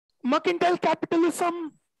mercantile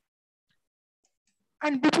capitalism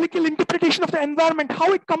and biblical interpretation of the environment,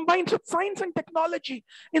 how it combines with science and technology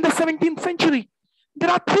in the 17th century. There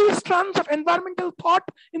are three strands of environmental thought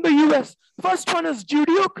in the US. First one is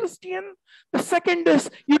Judeo-Christian, the second is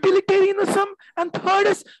utilitarianism, and third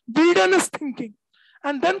is wilderness thinking.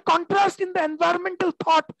 And then contrast in the environmental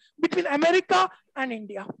thought between America and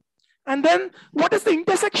India. And then what is the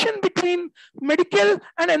intersection between medical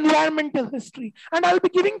and environmental history? And I'll be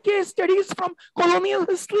giving case studies from colonial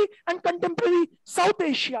history and contemporary South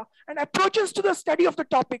Asia and approaches to the study of the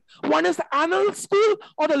topic. One is the annal school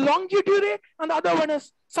or the longitude, and the other one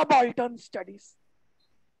is subaltern studies.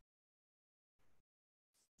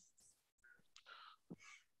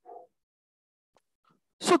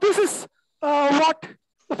 So this is what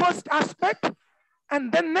the first aspect.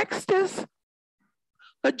 And then next is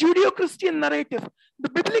the Judeo-Christian narrative. The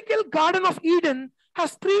biblical Garden of Eden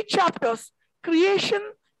has three chapters: creation,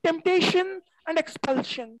 temptation, and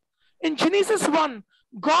expulsion. In Genesis 1,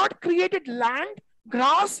 God created land,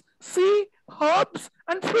 grass, sea, herbs,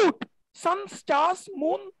 and fruit, sun, stars,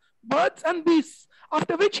 moon, birds, and beasts,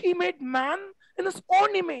 after which he made man in his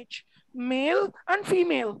own image, male and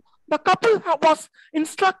female. The couple was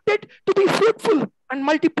instructed to be fruitful and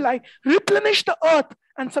multiply, replenish the earth,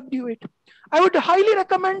 and subdue it. I would highly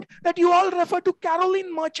recommend that you all refer to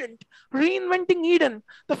Caroline Merchant, Reinventing Eden,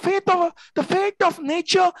 the Fate of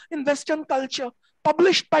Nature in Western Culture,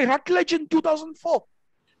 published by Routledge in 2004.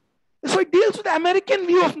 So it deals with the American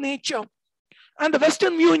view of nature and the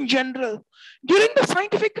Western view in general. During the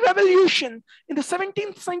scientific revolution in the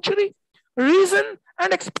 17th century, reason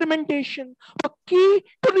and experimentation were key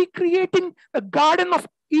to recreating the Garden of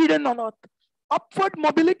Eden on Earth. Upward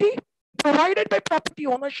mobility provided by property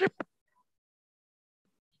ownership.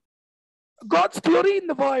 God's glory in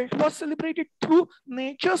the world was celebrated through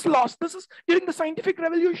nature's laws. This is during the scientific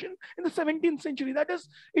revolution in the 17th century. That is,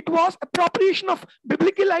 it was appropriation of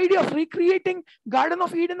biblical idea of recreating Garden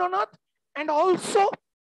of Eden on Earth, and also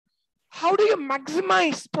how do you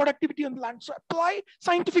maximize productivity on land? So apply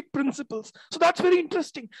scientific principles. So that's very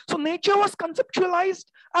interesting. So nature was conceptualized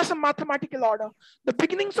as a mathematical order. The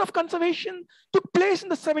beginnings of conservation took place in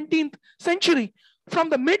the 17th century. From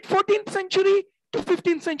the mid 14th century to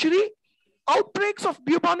 15th century, outbreaks of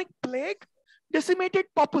bubonic plague decimated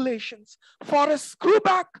populations. Forests grew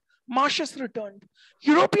back, marshes returned.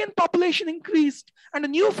 European population increased, and a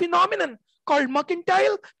new phenomenon called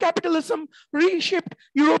mercantile capitalism reshaped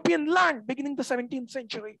European land beginning the 17th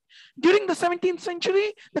century. During the 17th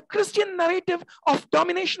century, the Christian narrative of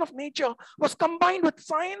domination of nature was combined with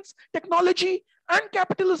science, technology, and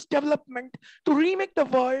capitalist development to remake the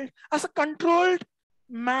world as a controlled,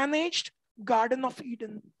 managed Garden of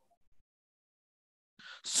Eden.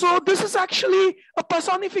 So this is actually a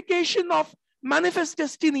personification of manifest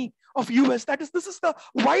destiny of US. That is, this is the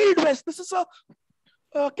Wild West. This is a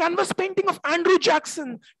canvas painting of Andrew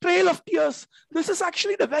Jackson, Trail of Tears. This is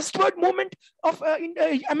actually the westward movement of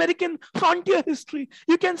American frontier history.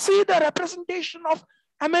 You can see the representation of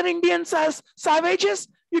Amerindians as savages.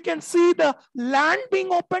 You can see the land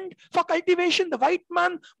being opened for cultivation, the white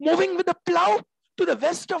man moving with a plow to the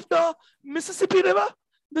west of the Mississippi River.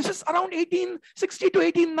 This is around 1860 to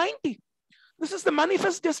 1890. This is the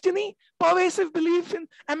manifest destiny, pervasive belief in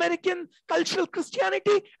American cultural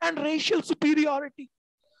Christianity and racial superiority.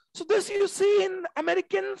 So this you see in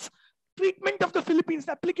Americans' treatment of the Philippines,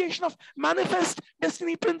 the application of manifest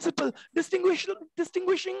destiny principle,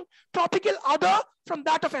 distinguishing tropical other from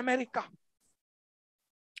that of America.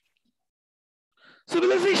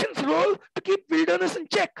 Civilization's role to keep wilderness in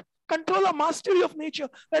check, control or mastery of nature,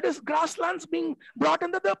 that is grasslands being brought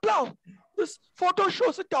under the plow. This photo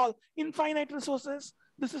shows it all. Infinite resources.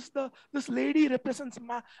 This lady represents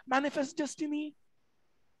manifest destiny.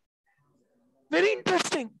 Very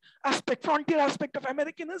interesting aspect, frontier aspect of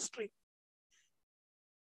American history.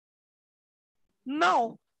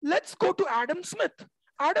 Now, let's go to Adam Smith.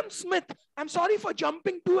 Adam Smith, I'm sorry for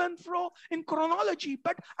jumping to and fro in chronology,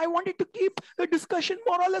 but I wanted to keep the discussion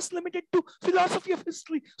more or less limited to philosophy of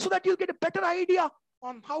history so that you'll get a better idea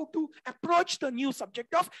on how to approach the new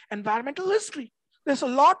subject of environmental history. There's a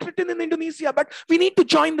lot written in Indonesia, but we need to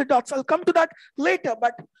join the dots. I'll come to that later,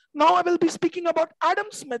 but now I will be speaking about Adam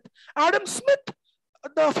Smith. Adam Smith,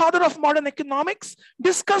 the father of modern economics,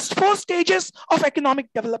 discussed 4 stages of economic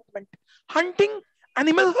development: hunting,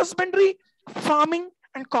 animal husbandry, farming,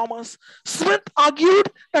 and commerce. Smith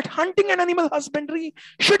argued that hunting and animal husbandry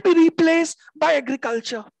should be replaced by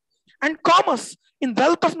agriculture and commerce in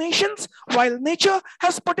wealth of nations. While nature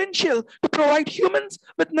has potential to provide humans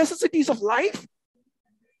with necessities of life,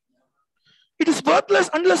 It is worthless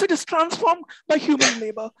unless it is transformed by human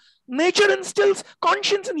labor. Nature instills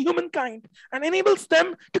conscience in humankind and enables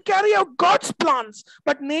them to carry out God's plans.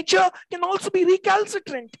 But nature can also be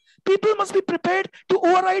recalcitrant. People must be prepared to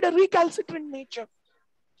override a recalcitrant nature.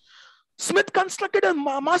 Smith constructed a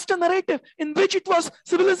master narrative in which it was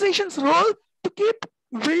civilization's role to keep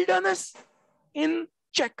wilderness in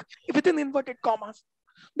check, within inverted commas.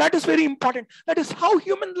 That is very important. That is how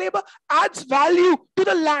human labor adds value to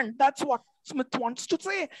the land. That's what Smith wants to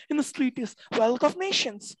say in his treatise, Wealth of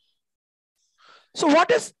Nations. So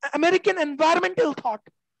what is American environmental thought?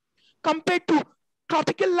 Compared to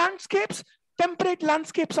tropical landscapes, temperate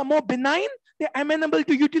landscapes are more benign. They're amenable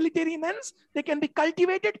to utilitarian ends. They can be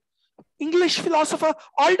cultivated. English philosopher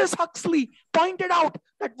Aldous Huxley pointed out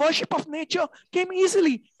that worship of nature came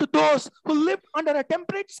easily to those who lived under a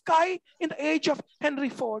temperate sky in the age of Henry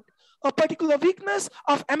Ford. A particular weakness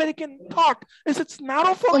of American thought is its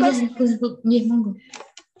narrow focus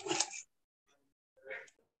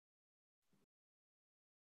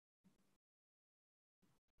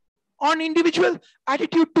on individual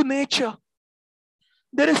attitude to nature.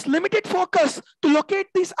 There is limited focus to locate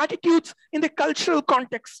these attitudes in the cultural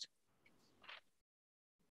context.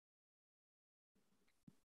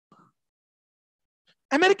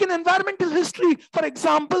 American environmental history, for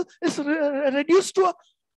example, is reduced to a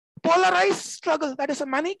polarized struggle, that is a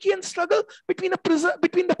Manichaean struggle between the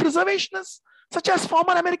preservationists, such as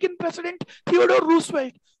former American President Theodore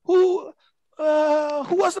Roosevelt, who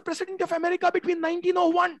was the President of America between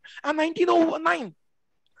 1901 and 1909.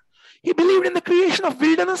 He believed in the creation of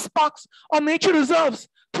wilderness parks or nature reserves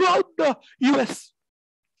throughout the US.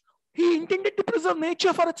 He intended to preserve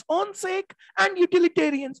nature for its own sake, and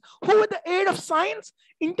utilitarians who, with the aid of science,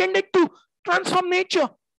 intended to transform nature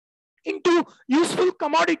into useful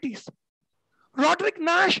commodities. Roderick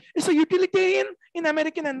Nash is a utilitarian in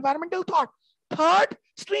American environmental thought. Third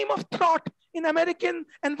stream of thought in American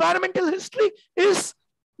environmental history is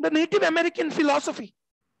the Native American philosophy.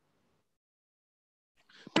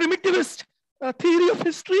 Primitivist theory of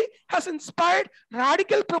history has inspired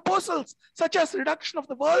radical proposals such as reduction of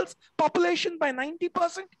the world's population by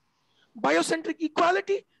 90%, biocentric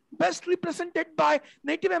equality, best represented by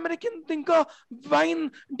Native American thinker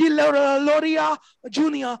Vine de Loria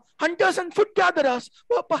Jr. Hunters and food gatherers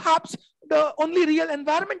were perhaps the only real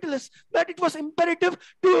environmentalists, that it was imperative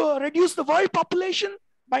to reduce the world population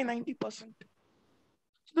by 90%. So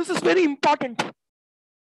this is very important.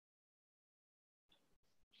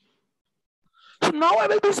 So now I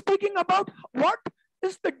will be speaking about what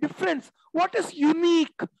is the difference, what is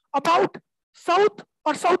unique about South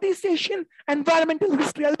or Southeast Asian environmental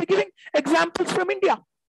history. I'll be giving examples from India.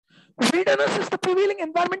 Wilderness is the prevailing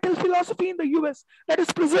environmental philosophy in the US, that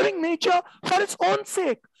is preserving nature for its own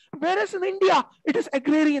sake, whereas in India, it is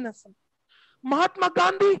agrarianism. Mahatma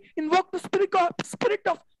Gandhi invoked the spirit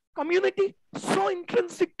of community, so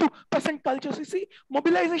intrinsic to present cultures. You see,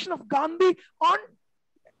 mobilization of Gandhi on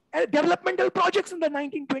developmental projects in the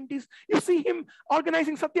 1920s. You see him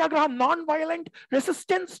organizing satyagraha, non-violent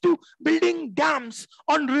resistance to building dams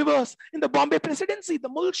on rivers in the Bombay presidency, the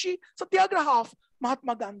Mulshi satyagraha of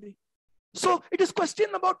Mahatma Gandhi. So it is question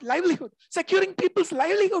about livelihood, securing people's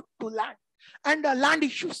livelihood to land and land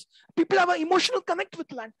issues. People have an emotional connect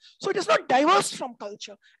with land. So it is not diverse from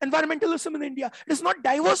culture. Environmentalism in India, it is not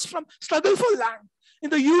diverse from struggle for land. In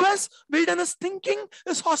the US, wilderness thinking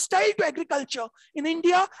is hostile to agriculture. In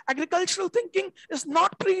India, agricultural thinking is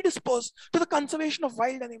not predisposed to the conservation of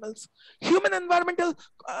wild animals. Human environmental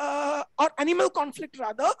or animal conflict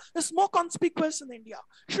rather is more conspicuous in India.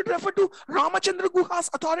 You should refer to Ramachandra Guha's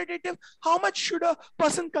authoritative How Much Should a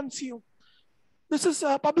Person Consume? This is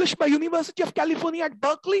published by University of California at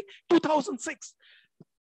Berkeley, 2006.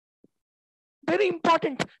 Very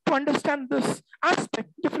important to understand this aspect,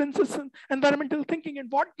 differences in environmental thinking and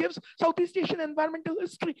what gives Southeast Asian environmental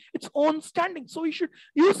history its own standing. So we should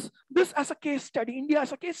use this as a case study, India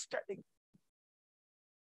as a case study.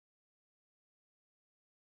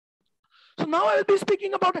 So now I will be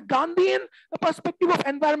speaking about a Gandhian perspective of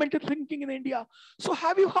environmental thinking in India. So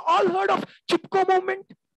have you all heard of Chipko movement?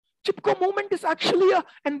 Chipko movement is actually an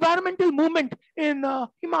environmental movement in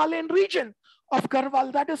Himalayan region of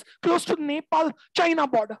Garhwal, that is close to the Nepal-China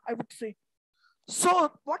border, I would say. So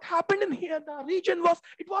what happened in here, the region was,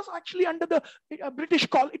 it was actually under the British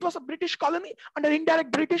colony, it was a British colony under indirect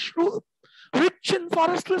British rule, rich in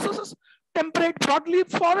forest resources, temperate broadleaf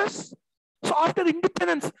forests. So after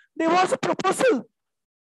independence, there was a proposal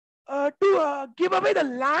to give away the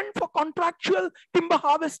land for contractual timber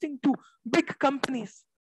harvesting to big companies.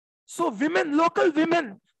 So women, local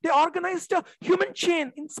women, They organized a human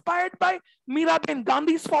chain inspired by Miraben,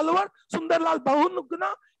 Gandhi's follower, Sundarlal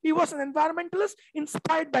Bahuguna. He was an environmentalist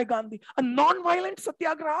inspired by Gandhi. A non-violent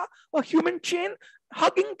satyagraha, a human chain,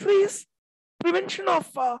 hugging trees, prevention of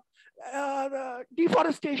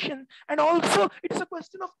deforestation, and also it is a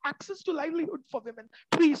question of access to livelihood for women.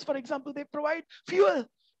 Trees, for example, they provide fuel.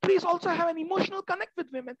 Trees also have an emotional connect with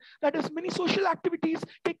women. That is, many social activities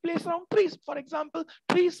take place around trees. For example,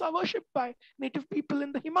 trees are worshipped by native people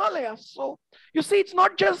in the Himalayas. So you see, it's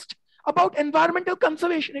not just about environmental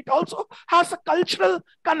conservation. It also has a cultural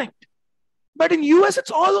connect. But in US, it's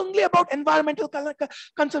all only about environmental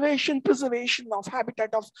conservation, preservation of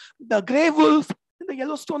habitat of the gray wolf in the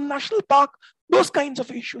Yellowstone National Park, those kinds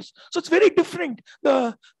of issues. So it's very different,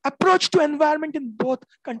 the approach to environment in both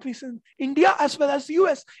countries, in India as well as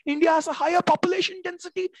US. India has a higher population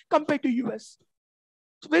density compared to US.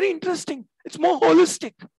 It's very interesting. It's more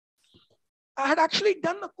holistic. I had actually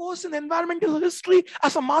done a course in environmental history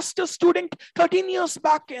as a master's student 13 years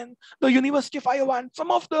back in the University of Iowa. And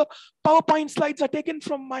some of the PowerPoint slides are taken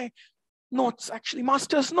from my notes, actually,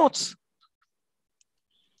 master's notes.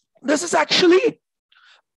 This is actually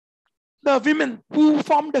the women who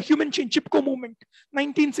formed the human chain Chipko movement,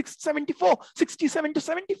 1974, 67 to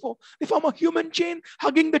 74. They form a human chain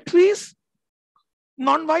hugging the trees,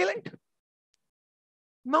 non-violent.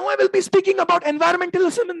 Now I will be speaking about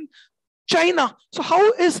environmentalism in China. So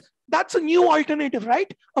how is, that's a new alternative,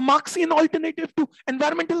 right? A Marxian alternative to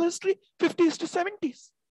environmental history, 50s to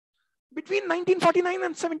 70s. Between 1949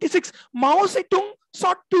 and 76, Mao Zedong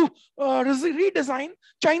sought to redesign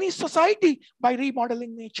Chinese society by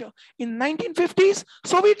remodeling nature. In 1950s,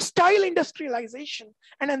 Soviet-style industrialization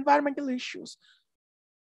and environmental issues,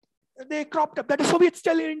 they cropped up. That is,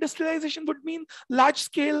 Soviet-style industrialization would mean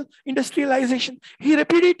large-scale industrialization. He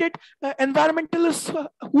repudiated environmentalists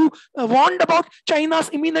who warned about China's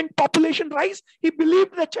imminent population rise. He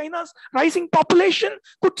believed that China's rising population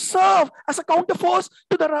could serve as a counterforce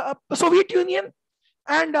to the Soviet Union.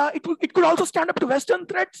 And it could also stand up to Western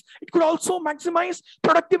threats. It could also maximize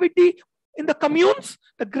productivity in the communes.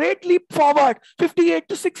 The Great Leap Forward, 58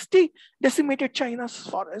 to 60, decimated China's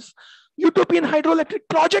forests. Utopian hydroelectric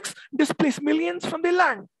projects displace millions from their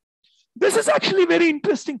land. This is actually very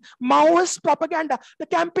interesting. Maoist propaganda, the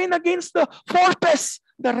campaign against the four pests,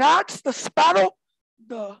 the rats, the sparrow,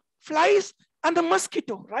 the flies, and the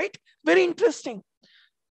mosquito, right? Very interesting.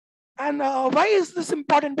 And why is this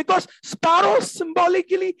important? Because sparrows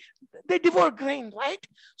symbolically, they devour grain, right?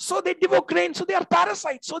 So they devour grain, so they are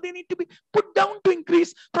parasites. So they need to be put down to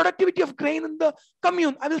increase productivity of grain in the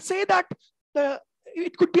commune. I will say that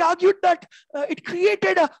it could be argued that it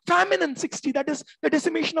created a famine in 60, that is the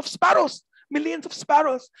decimation of sparrows, millions of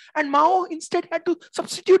sparrows. And Mao instead had to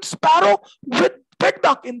substitute sparrow with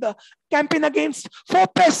bedbug in the campaign against four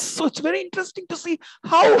pests. So it's very interesting to see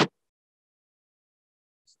how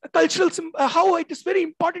cultural, how it is very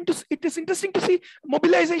important to, it is interesting to see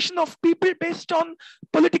mobilization of people based on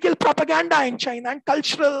political propaganda in China and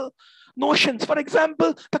cultural notions. For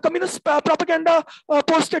example, the communist propaganda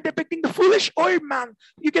poster depicting the foolish old man.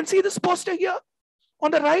 You can see this poster here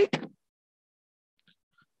on the right,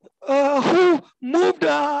 who moved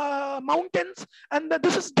mountains, and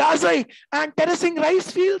this is Dazai, and terracing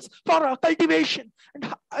rice fields for cultivation,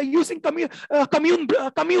 and using commune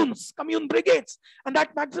brigades, and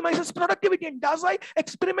that maximizes productivity. In Dazai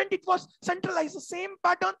experiment, it was centralized. The same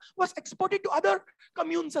pattern was exported to other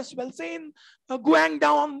communes as well, say in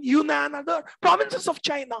Guangdong, Yunnan, other provinces of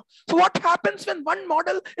China. So what happens when one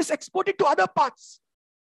model is exported to other parts?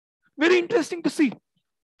 Very interesting to see.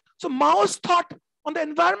 So Mao's thought on the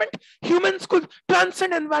environment, humans could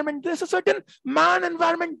transcend environment. There's a certain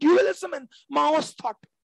man-environment dualism in Mao's thought.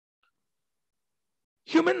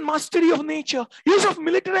 Human mastery of nature, use of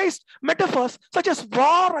militarized metaphors such as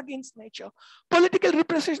war against nature, political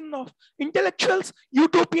repression of intellectuals,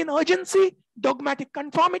 utopian urgency, dogmatic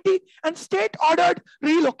conformity, and state-ordered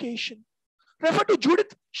relocation. Refer to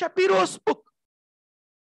Judith Shapiro's book,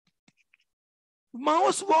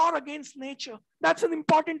 Mao's War Against Nature. That's an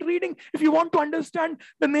important reading if you want to understand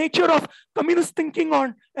the nature of communist thinking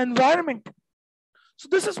on environment. So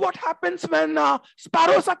this is what happens when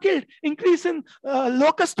sparrows are killed, increase in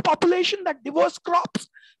locust population that devours crops,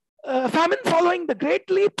 famine following the Great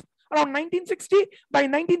Leap around 1960. By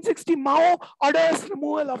 1960, Mao orders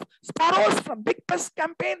removal of sparrows from big pest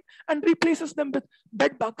campaign and replaces them with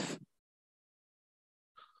bed bugs.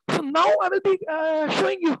 So now I will be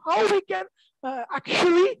showing you how we can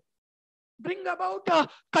actually bring about a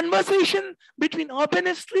conversation between urban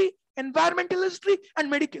history, environmental history, and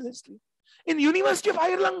medical history. In University of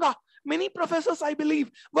Ireland, many professors, I believe,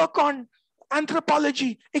 work on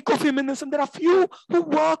anthropology, ecofeminism. There are few who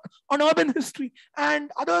work on urban history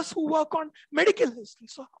and others who work on medical history.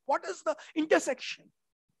 So what is the intersection?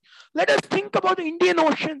 Let us think about the Indian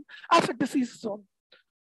Ocean as a disease zone.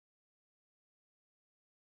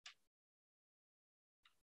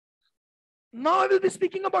 Now I will be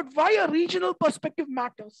speaking about why a regional perspective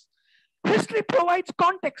matters. History provides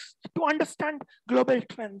context to understand global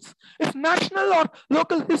trends. If national or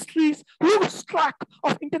local histories lose track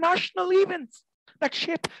of international events that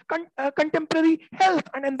shape contemporary health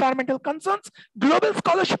and environmental concerns, global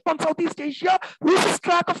scholarship on Southeast Asia loses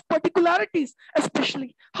track of particularities,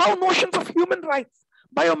 especially how notions of human rights,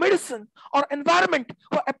 biomedicine, or environment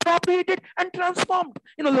were appropriated and transformed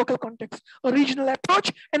in a local context. A regional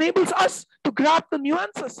approach enables us to grasp the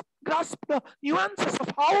nuances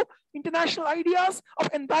of how international ideas of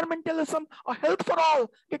environmentalism or health for all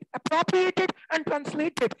get appropriated and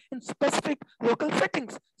translated in specific local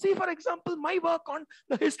settings. See, for example, my work on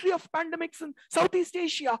the history of pandemics in Southeast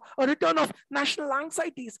Asia, a return of national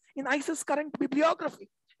anxieties in ICIS current bibliography.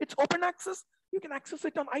 It's open access. You can access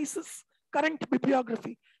it on ICIS current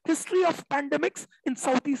bibliography. History of pandemics in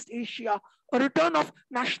Southeast Asia, a return of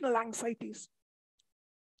national anxieties.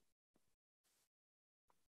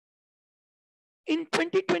 In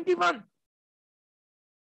 2021,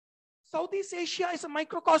 Southeast Asia is a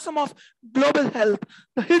microcosm of global health.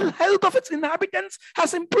 The health of its inhabitants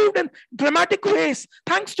has improved in dramatic ways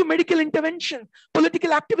thanks to medical intervention,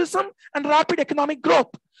 political activism, and rapid economic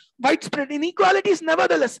growth. Widespread inequalities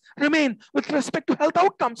nevertheless remain with respect to health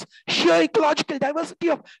outcomes. Sheer ecological diversity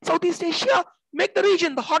of Southeast Asia make the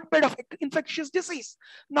region the hotbed of infectious disease.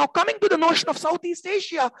 Now, coming to the notion of Southeast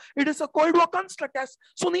Asia, it is a Cold War construct, as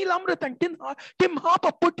Sunil Amrit and Tim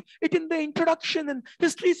Harper put it in the introduction in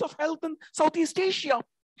Histories of Health in Southeast Asia,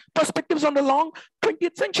 Perspectives on the Long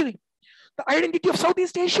 20th Century. The identity of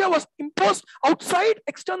Southeast Asia was imposed outside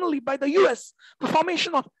externally by the US. The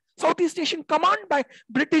formation of Southeast Asian Command by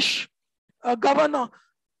British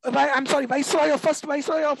first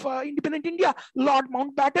Viceroy of independent India, Lord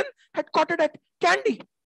Mountbatten, headquartered at Kandy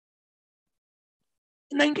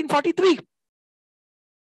in 1943.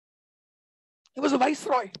 He was a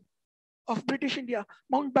Viceroy of British India,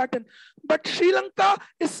 Mountbatten. But Sri Lanka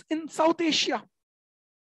is in South Asia.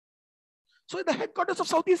 So the headquarters of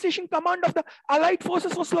Southeast Asian Command of the Allied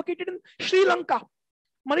Forces was located in Sri Lanka.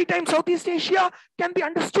 Maritime Southeast Asia can be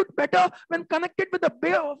understood better when connected with the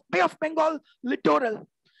Bay of Bengal littoral.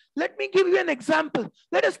 Let me give you an example.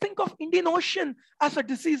 Let us think of Indian Ocean as a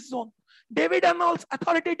disease zone. David Arnold's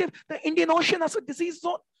authoritative The Indian Ocean as a Disease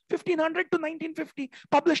Zone, 1500 to 1950,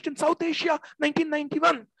 published in South Asia,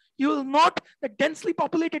 1991. You will note that densely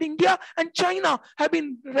populated India and China have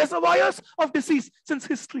been reservoirs of disease since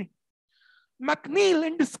history. McNeill,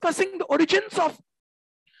 in discussing the origins of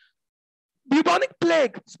bubonic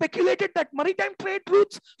plague, speculated that maritime trade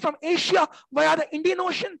routes from Asia via the Indian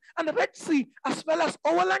Ocean and the Red Sea, as well as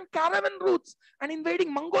overland caravan routes and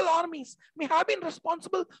invading Mongol armies, may have been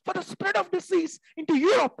responsible for the spread of disease into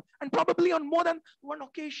Europe, and probably on more than one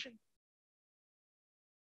occasion.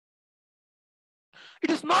 It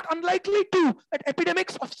is not unlikely too that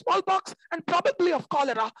epidemics of smallpox and probably of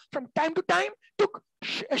cholera from time to time took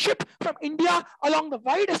a ship from India along the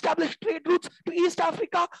wide established trade routes to East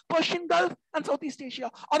Africa, Persian Gulf, and Southeast Asia,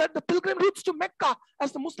 or that the pilgrim routes to Mecca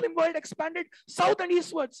as the Muslim world expanded south and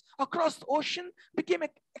eastwards across the ocean became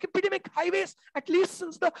epidemic highways at least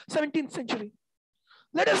since the 17th century.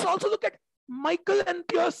 Let us also look at Michael N.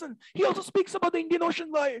 Pearson. He also speaks about the Indian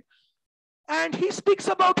Ocean world. And he speaks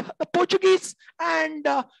about the Portuguese and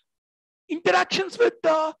interactions with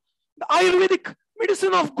the Ayurvedic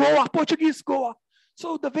medicine of Goa, Portuguese Goa.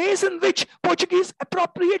 So the ways in which Portuguese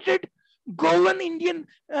appropriated Goan Indian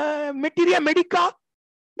materia medica,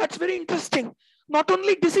 that's very interesting. Not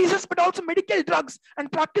only diseases, but also medical drugs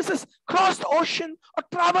and practices crossed the ocean or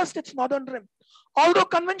traversed its northern rim. Although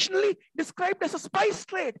conventionally described as a spice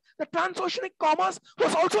trade, the transoceanic commerce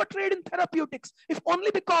was also a trade in therapeutics, if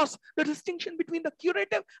only because the distinction between the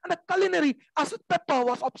curative and the culinary, as with pepper,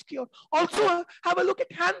 was obscure. Also, have a look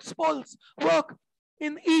at Hans Paul's work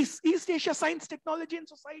in East Asia Science, Technology and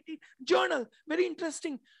Society Journal. Very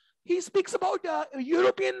interesting. He speaks about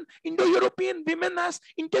Indo-European women as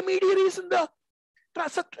intermediaries in the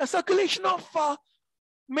circulation of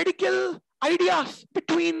medical ideas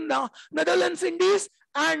between Netherlands, Indies,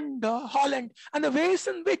 and Holland, and the ways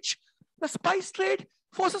in which the spice trade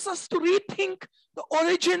forces us to rethink the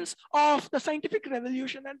origins of the scientific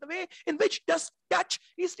revolution, and the way in which Dutch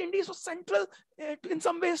East Indies was central in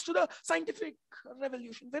some ways to the scientific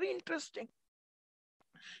revolution. Very interesting.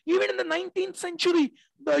 Even in the 19th century,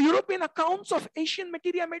 the European accounts of Asian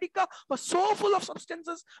materia medica were so full of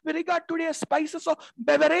substances we regard today as spices or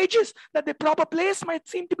beverages that their proper place might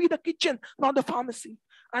seem to be the kitchen, not the pharmacy.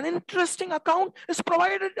 An interesting account is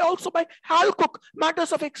provided also by Hal Cook,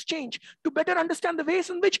 Matters of Exchange, to better understand the ways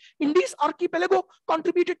in which Indies archipelago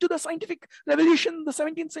contributed to the scientific revolution in the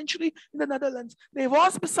 17th century in the Netherlands. There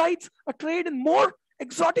was, besides, a trade in more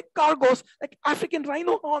exotic cargoes like African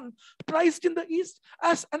rhino horn, prized in the East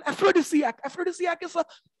as an aphrodisiac. Aphrodisiac is a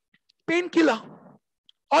painkiller,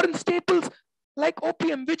 or in staples like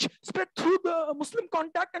opium, which spread through the Muslim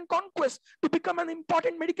contact and conquest to become an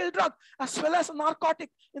important medical drug, as well as a narcotic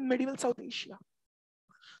in medieval South Asia.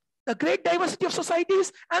 The great diversity of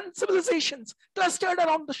societies and civilizations clustered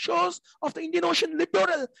around the shores of the Indian Ocean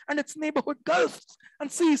littoral and its neighborhood gulfs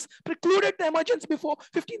and seas precluded the emergence before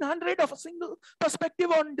 1500 of a single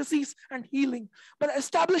perspective on disease and healing. But the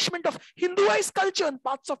establishment of Hinduized culture in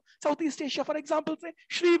parts of Southeast Asia, for example, say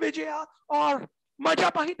Sri Vijaya or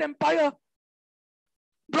Majapahit Empire,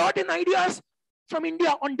 brought in ideas from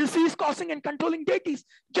India on disease causing and controlling deities,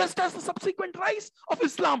 just as the subsequent rise of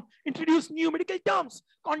Islam introduced new medical terms,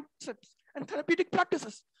 concepts, and therapeutic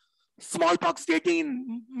practices. Smallpox deity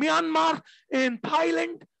in Myanmar, in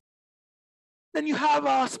Thailand. Then you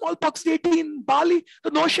have smallpox deity in Bali.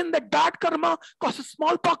 The notion that bad karma causes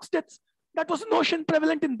smallpox deaths, that was a notion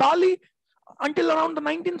prevalent in Bali until around the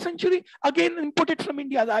 19th century, again imported from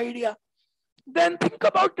India, the idea. Then think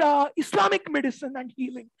about Islamic medicine and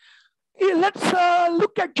healing. Let's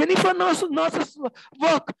look at Jennifer Nurse's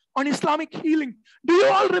work on Islamic healing. Do you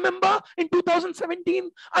all remember in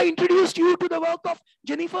 2017, I introduced you to the work of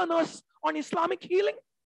Jennifer Nurse on Islamic healing?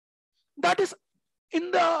 That is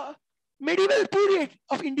in the medieval period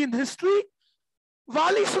of Indian history.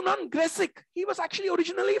 Wali Sunan Gresik, he was actually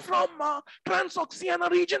originally from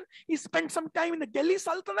Transoxiana region. He spent some time in the Delhi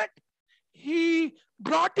Sultanate. He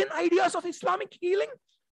brought in ideas of Islamic healing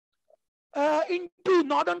into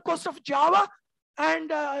northern coast of Java, and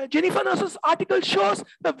Jennifer Nurse's article shows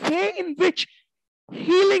the way in which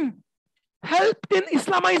healing helped in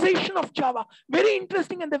Islamization of Java. Very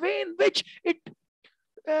interesting, and the way in which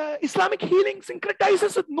Islamic healing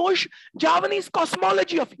syncretizes with Javanese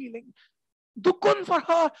cosmology of healing. Dukun for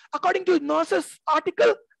her, according to Nurse's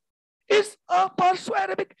article, is a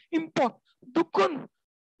Perso-Arabic import. Dukun,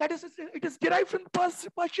 that is, it is derived from the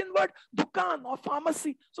Persian word dukan or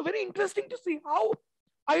pharmacy. So very interesting to see how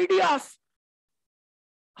ideas,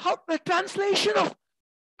 how the translation of,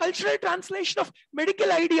 cultural translation of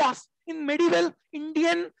medical ideas in medieval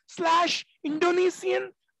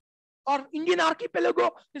Indian/Indonesian or Indian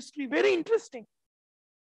archipelago history. Very interesting.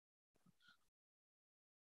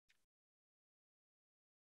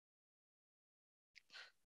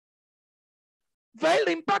 While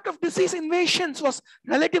the impact of disease invasions was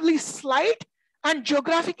relatively slight and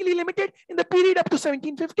geographically limited in the period up to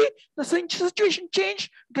 1750, the situation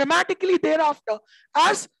changed dramatically thereafter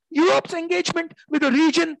as Europe's engagement with the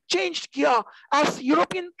region changed gear, as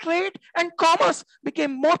European trade and commerce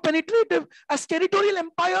became more penetrative, as territorial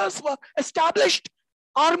empires were established,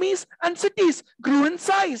 armies and cities grew in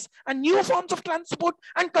size, and new forms of transport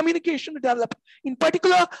and communication developed. In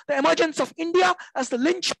particular, the emergence of India as the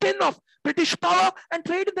linchpin of British power and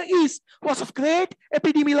trade in the East was of great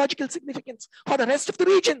epidemiological significance for the rest of the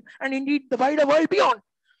region and indeed the wider world beyond.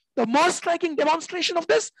 The most striking demonstration of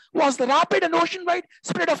this was the rapid and ocean-wide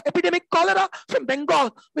spread of epidemic cholera from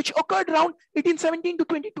Bengal, which occurred around 1817 to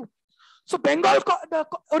 22. So Bengal, the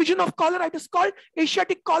origin of cholera, it is called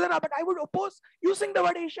Asiatic cholera, but I would oppose using the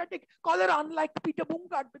word Asiatic cholera, unlike Peter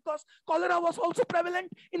Bungard, because cholera was also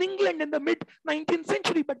prevalent in England in the mid-19th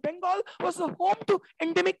century, but Bengal was the home to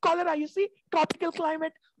endemic cholera. You see, tropical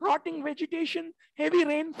climate, rotting vegetation, heavy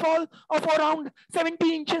rainfall of around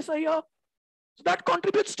 70 inches a year. So that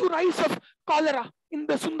contributes to rise of cholera in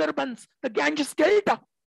the Sundarbans, the Ganges Delta.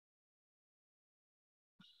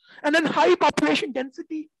 And then high population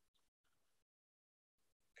density,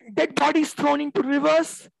 dead bodies thrown into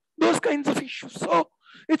rivers, those kinds of issues. So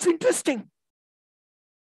it's interesting.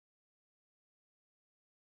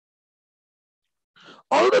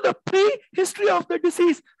 Although the pre-history of the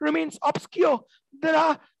disease remains obscure, there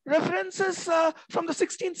are references from the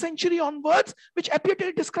 16th century onwards which appear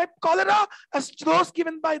to describe cholera as those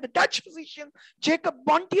given by the Dutch physician Jacob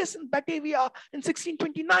Bontius in Batavia in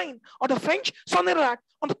 1629, or the French Sonnerat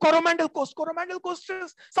on the Coromandel coast. Coromandel coast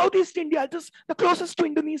is Southeast India, it is the closest to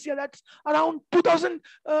Indonesia. That's around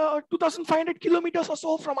 2,500 kilometers or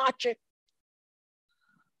so from Aceh.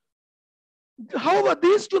 However,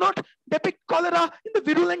 these do not depict cholera in the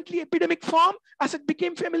virulently epidemic form as it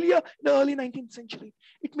became familiar in the early 19th century.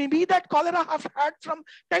 It may be that cholera have had from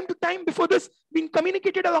time to time before this been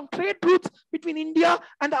communicated along trade routes between India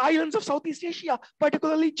and the islands of Southeast Asia,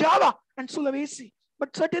 particularly Java and Sulawesi.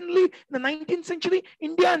 But certainly in the 19th century,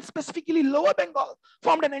 India and specifically Lower Bengal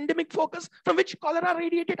formed an endemic focus from which cholera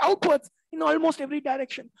radiated outwards in almost every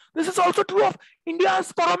direction. This is also true of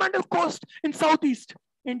India's Coromandel coast in Southeast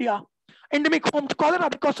India. Endemic home to cholera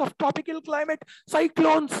because of tropical climate,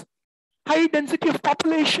 cyclones, high density of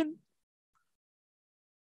population,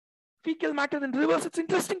 fecal matter in rivers. It's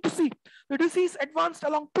interesting to see the disease advanced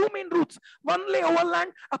along two main routes. One lay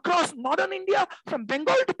overland across northern India from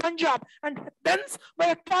Bengal to Punjab, and thence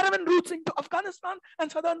via caravan routes into Afghanistan and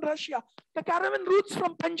southern Russia. The caravan routes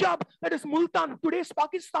from Punjab, that is Multan, today's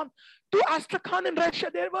Pakistan, to Astrakhan in Russia,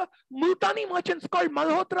 there were Multani merchants called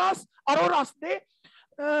Malhotras, Aroras. They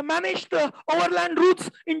managed the overland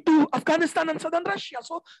routes into Afghanistan and southern Russia.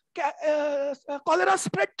 So cholera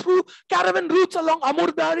spread through caravan routes along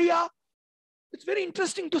Amur Darya. It's very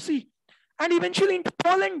interesting to see. And eventually into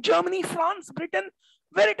Poland, Germany, France, Britain,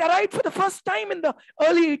 where it arrived for the first time in the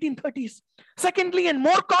early 1830s. Secondly, and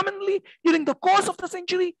more commonly, during the course of the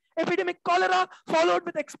century, epidemic cholera followed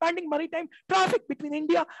with expanding maritime traffic between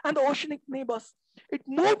India and the oceanic neighbors. It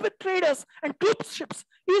moved with traders and troop ships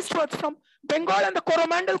eastwards from Bengal and the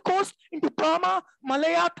Coromandel coast into Burma,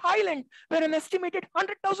 Malaya, Thailand, where an estimated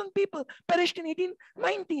 100,000 people perished in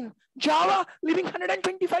 1819. Java, leaving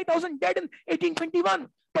 125,000 dead in 1821,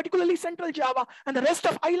 particularly Central Java, and the rest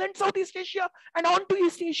of island Southeast Asia and on to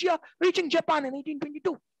East Asia, reaching Japan in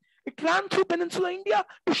 1822. It ran through peninsular India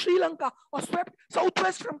to Sri Lanka or swept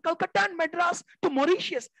southwest from Calcutta and Madras to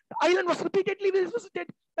Mauritius. The island was repeatedly visited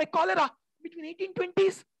by cholera between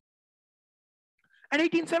 1820s and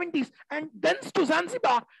 1870s, and thence to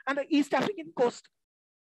Zanzibar and the East African coast.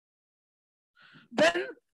 Then,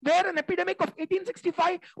 where an epidemic of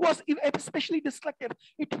 1865 was especially destructive,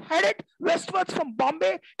 it headed westwards from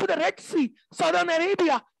Bombay to the Red Sea, southern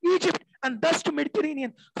Arabia, Egypt, and thus to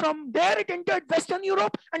Mediterranean. From there, it entered Western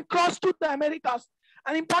Europe and crossed to the Americas.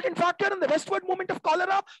 An important factor in the westward movement of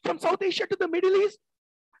cholera from South Asia to the Middle East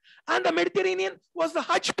and the Mediterranean was the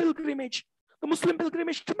Hajj pilgrimage, the Muslim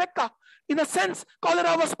pilgrimage to Mecca. In a sense,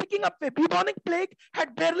 cholera was picking up where bubonic plague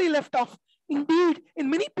had barely left off. Indeed, in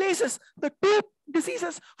many places, the two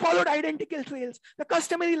diseases followed identical trails, the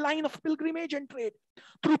customary line of pilgrimage and trade.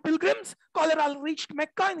 Through pilgrims, cholera reached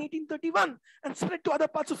Mecca in 1831 and spread to other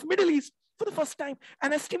parts of the Middle East for the first time.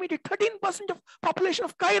 An estimated 13% of population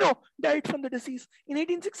of Cairo died from the disease. In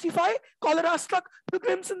 1865, cholera struck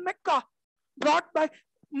pilgrims in Mecca, brought by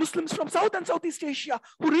Muslims from South and Southeast Asia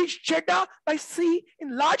who reached Jeddah by sea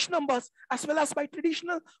in large numbers as well as by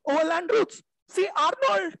traditional overland routes. See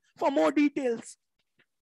Arnold for more details.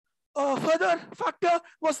 A further factor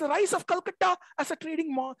was the rise of Calcutta as a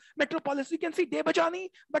trading metropolis. You can see Debajani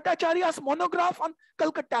Bhattacharya's monograph on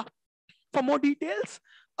Calcutta. For more details,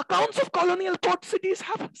 accounts of colonial port cities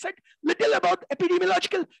have said little about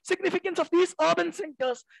epidemiological significance of these urban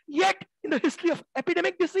centers. Yet, in the history of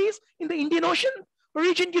epidemic disease in the Indian Ocean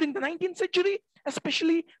region during the 19th century,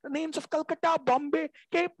 especially the names of Calcutta, Bombay,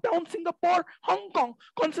 Cape Town, Singapore, Hong Kong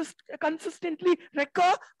consistently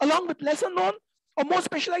recur along with lesser known or more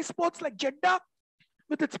specialized ports like Jeddah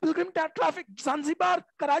with its pilgrim traffic, Zanzibar,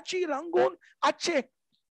 Karachi, Rangoon, Aceh,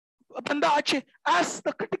 Banda Aceh as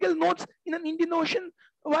the critical nodes in an Indian Ocean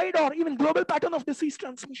wide or even global pattern of disease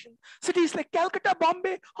transmission. Cities like Calcutta,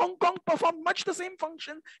 Bombay, Hong Kong performed much the same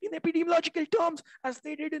function in epidemiological terms as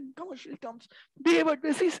they did in commercial terms. They were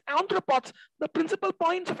disease anthropods, the principal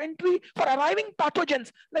points of entry for arriving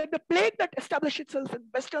pathogens like the plague that established itself in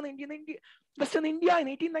Western India in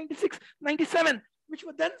 1896-97, which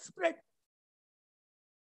were then spread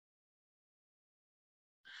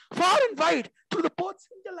far and wide through the port's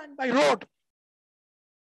hinterland by road.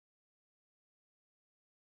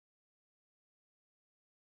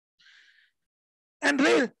 And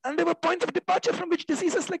rail, and there were points of departure from which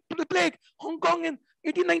diseases like the plague, Hong Kong in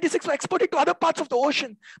 1896 were exported to other parts of the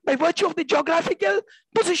ocean. By virtue of the geographical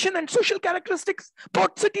position and social characteristics,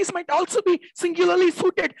 port cities might also be singularly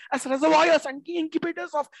suited as reservoirs and key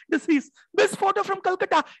incubators of disease. This photo from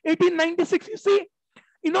Calcutta, 1896, you see,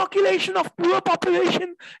 inoculation of poor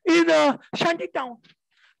population in Shantytown.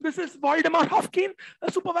 This is Waldemar Hofkin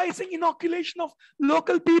supervising inoculation of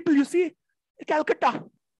local people. You see, Calcutta,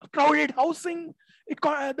 crowded housing,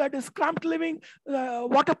 that is cramped living,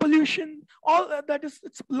 water pollution, all that is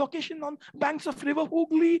its location on banks of River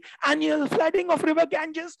Hooghly, annual flooding of River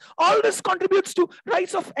Ganges. All this contributes to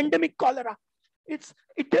rise of endemic cholera.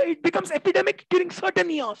 It becomes epidemic during certain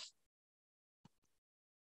years.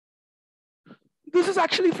 This is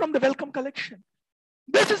actually from the Wellcome collection.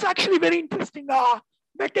 This is actually very interesting.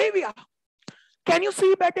 Batavia. Can you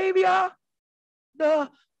see Batavia?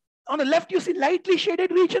 On the left, you see lightly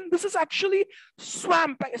shaded region. This is actually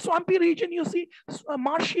swampy region. You see a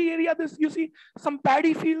marshy area. This you see some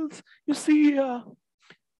paddy fields. You see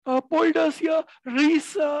polders here,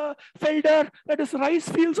 rice felder, that is rice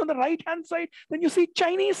fields on the right hand side. Then you see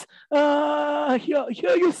Chinese here.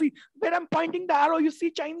 Here you see where I'm pointing the arrow. You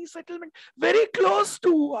see Chinese settlement very close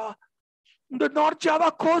to the North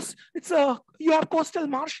Java coast. It's you have coastal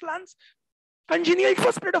marshlands, congenial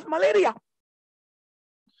for spread of malaria.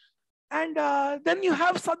 And then you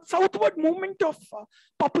have southward movement of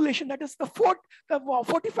population. That is the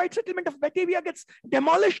fortified settlement of Batavia gets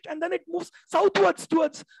demolished, and then it moves southwards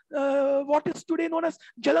towards what is today known as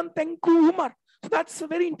Jalan Tengku Umar. So that's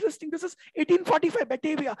very interesting. This is 1845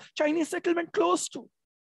 Batavia, Chinese settlement close to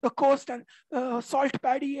the coast and salt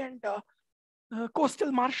paddy and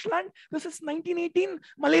coastal marshland. This is 1918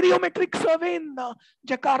 malariometric survey in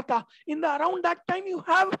Jakarta. In around that time, you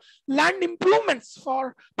have land improvements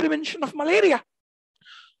for prevention of malaria.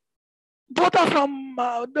 Both are from,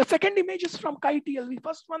 the second image is from KITLV.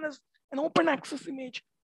 First one is an open access image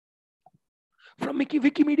from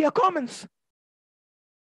Wikimedia Commons.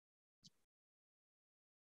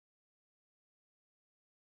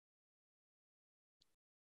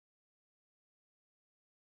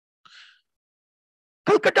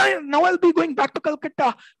 Calcutta, now I'll be going back to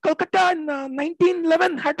Calcutta. Calcutta in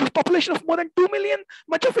 1911 had a population of more than 2 million,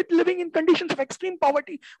 much of it living in conditions of extreme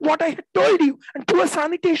poverty. What I had told you, and poor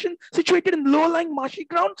sanitation, situated in low-lying marshy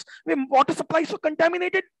grounds where water supplies were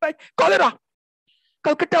contaminated by cholera.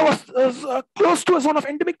 Calcutta was close to a zone of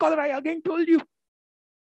endemic cholera, I again told you.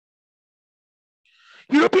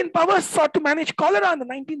 European powers sought to manage cholera in the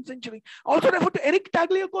 19th century. Also refer to Eric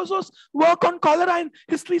Tagliacozo's work on cholera and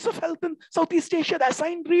histories of health in Southeast Asia, the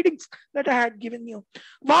assigned readings that I had given you.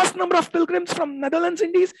 Vast number of pilgrims from Netherlands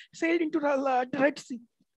Indies sailed into the Red Sea.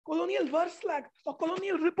 Colonial Verslag, or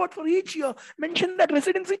colonial report for each year, mentioned that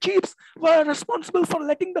residency chiefs were responsible for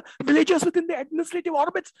letting the villagers within the administrative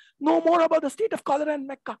orbits know more about the state of cholera in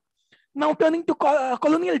Mecca. Now turning to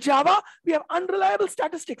colonial Java, we have unreliable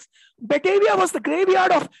statistics. Batavia was the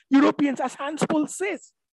graveyard of Europeans, as Hans Pohl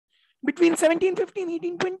says. Between 1750 and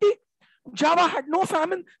 1820, Java had no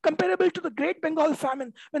famine comparable to the Great Bengal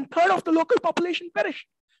famine, when third of the local population perished.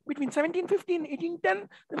 Between 1750 and 1810,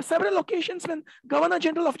 there were several occasions when Governor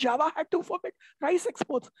General of Java had to forbid rice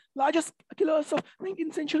exports. Largest killers of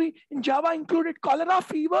 19th century in Java included cholera,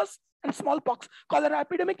 fevers, and smallpox. Cholera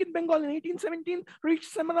epidemic in Bengal in 1817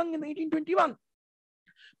 reached Semarang in 1821.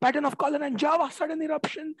 Pattern of cholera in Java, sudden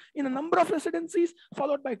eruption in a number of residencies,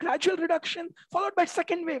 followed by gradual reduction, followed by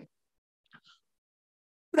second wave.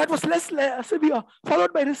 That was less severe,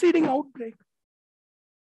 followed by receding outbreak.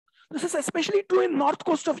 This is especially true in north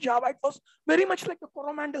coast of Java. It was very much like the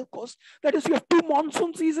Coromandel coast. That is, you have two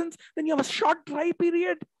monsoon seasons, then you have a short dry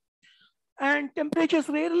period, and temperatures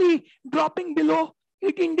rarely dropping below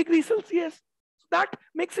 18 degrees Celsius. So that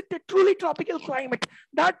makes it a truly tropical climate.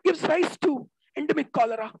 That gives rise to endemic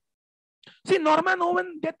cholera. See, Norman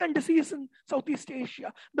Owen, Death and Disease in Southeast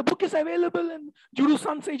Asia. The book is available in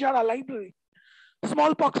Jurusan Sejara Library.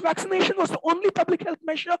 Smallpox vaccination was the only public health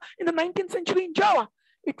measure in the 19th century in Java.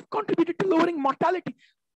 It contributed to lowering mortality,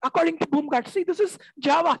 according to Boomgart. See, this is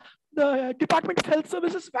Java. The Department of Health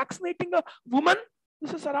Services vaccinating a woman.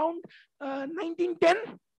 This is around 1910.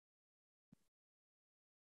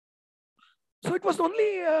 So it was the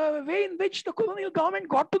only way in which the colonial government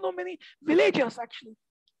got to know many villagers, actually.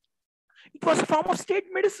 It was a form of state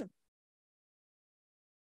medicine.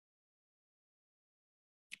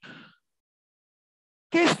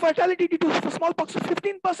 Case fatality due to smallpox was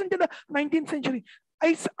 15% in the 19th century.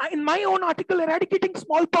 In my own article, Eradicating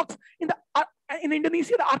Smallpox in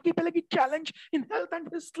Indonesia, the Archipelagic Challenge in Health and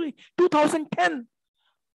History, 2010,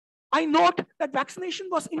 I note that vaccination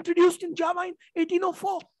was introduced in Java in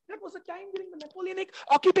 1804. That was a time during the Napoleonic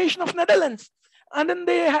occupation of Netherlands. And then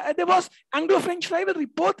there was Anglo-French rivalry.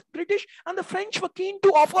 Both British and the French were keen to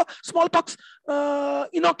offer smallpox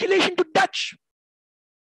inoculation to Dutch.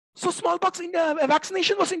 So smallpox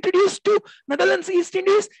vaccination was introduced to Netherlands East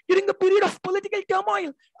Indies during the period of political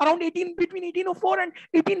turmoil around between 1804 and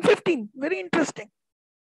 1815. Very interesting.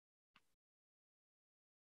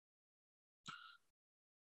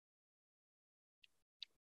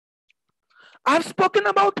 I have spoken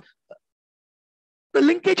about the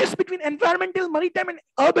linkages between environmental, maritime, and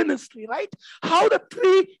urban history, right? How the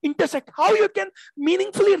three intersect, how you can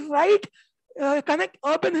meaningfully connect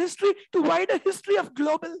urban history to wider history of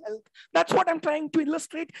global health. That's what I'm trying to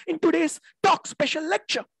illustrate in today's talk, special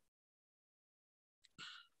lecture.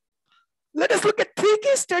 Let us look at 3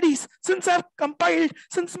 case studies since I've compiled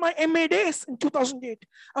since my MA days in 2008.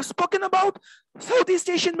 I've spoken about Southeast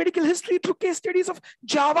Asian medical history through case studies of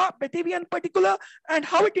Java, Batavia in particular, and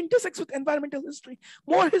how it intersects with environmental history.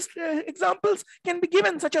 More examples can be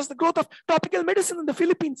given, such as the growth of tropical medicine in the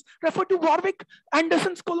Philippines, refer to Warwick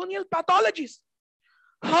Anderson's colonial pathologies.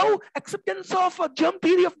 How acceptance of a germ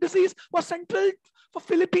theory of disease was central for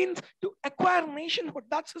Philippines to acquire nationhood.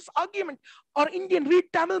 That's his argument. Or Indian, read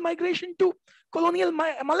Tamil migration to colonial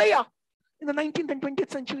Malaya in the 19th and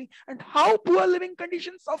 20th century, and how poor living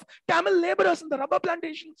conditions of Tamil laborers in the rubber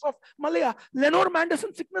plantations of Malaya, Lenore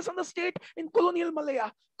Manderson sickness on the state in colonial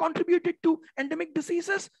Malaya, contributed to endemic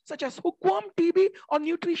diseases such as hookworm, TB, or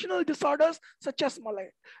nutritional disorders such as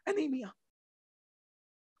anemia.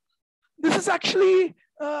 This is actually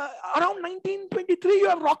around 1923, you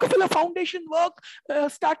have Rockefeller Foundation work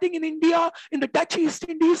starting in India, in the Dutch East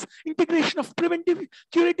Indies, integration of preventive,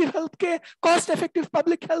 curative healthcare, cost-effective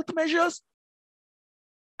public health measures,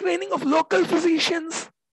 training of local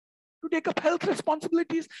physicians to take up health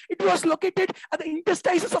responsibilities. It was located at the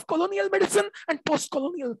interstices of colonial medicine and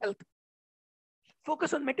post-colonial health.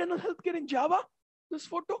 Focus on maternal healthcare in Java, this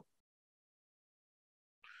photo.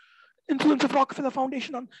 Influence of Rockefeller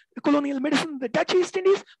Foundation on colonial medicine, the Dutch East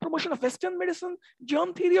Indies, promotion of Western medicine,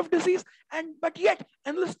 germ theory of disease, but yet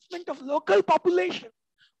enlistment of local population,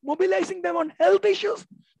 mobilizing them on health issues,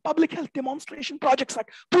 public health demonstration projects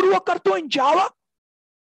like Purwakarta in Java.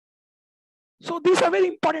 So these are very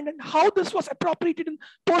important, and how this was appropriated in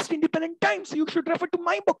post-independent times. You should refer to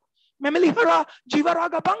my book, Memelihara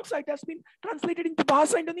Jivaraga Bangsa. It has been translated into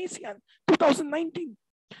Bahasa Indonesian, 2019.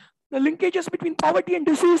 The linkages between poverty and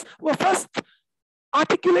disease were first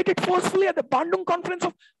articulated forcefully at the Bandung Conference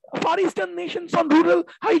of Far Eastern Nations on Rural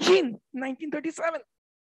Hygiene in 1937.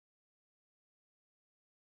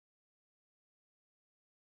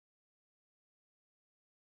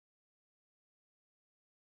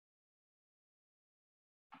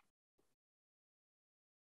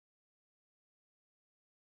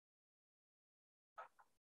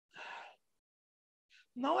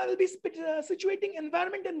 Now I will be situating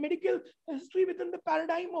environment and medical history within the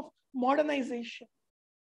paradigm of modernization.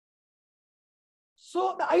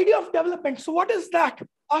 So the idea of development, so what is that?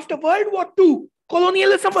 After World War II,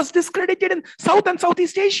 colonialism was discredited in South and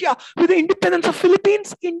Southeast Asia with the independence of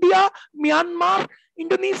Philippines, India, Myanmar,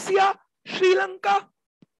 Indonesia, Sri Lanka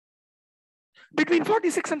between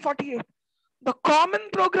 46 and 48. The common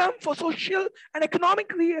program for social and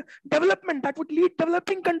economic development that would lead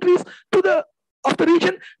developing countries of the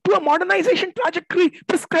region to a modernization trajectory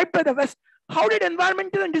prescribed by the West. How did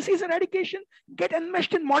environmental and disease eradication get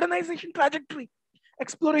enmeshed in modernization trajectory?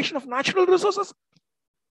 Exploration of natural resources.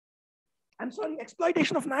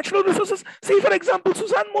 Exploitation of natural resources. See, for example,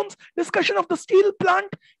 Suzanne Moon's discussion of the steel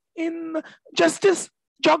plant in Justice,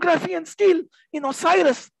 Geography and Steel in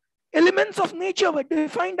Osiris. Elements of nature were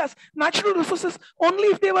defined as natural resources only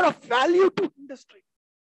if they were of value to industry.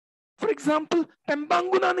 For example,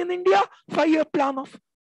 Pembangunan in India, 5-year plan of.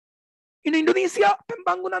 In Indonesia,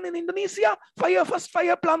 Pembangunan in Indonesia, first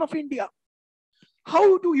 5-year plan of India.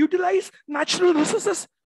 How to utilize natural resources.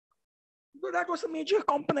 That was a major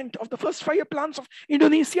component of the first 5-year plans of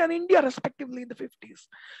Indonesia and India, respectively, in the 50s.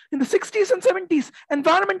 In the 60s and 70s,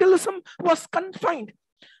 environmentalism was confined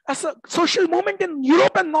as a social movement in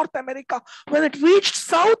Europe and North America. When it reached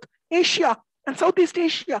South Asia and Southeast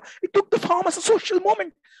Asia, it took the form as a social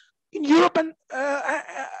movement in Europe and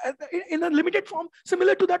in a limited form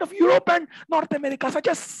similar to that of Europe and North America, such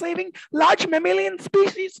as saving large mammalian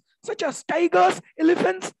species such as tigers,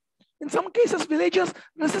 elephants. In some cases, villagers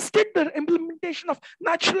resisted the implementation of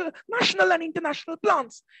national and international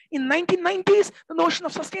plans. In 1990s, the notion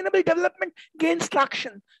of sustainable development gains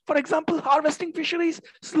traction. For example, harvesting fisheries,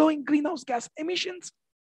 slowing greenhouse gas emissions.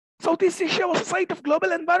 Southeast Asia was a site of global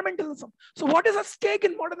environmentalism. So what is at stake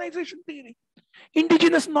in modernization theory?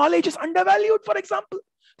 Indigenous knowledge is undervalued, for example.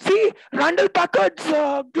 See, Randall Packard's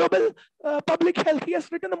Global Public Health. He has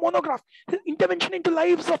written a monograph, Intervention into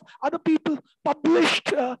Lives of Other People,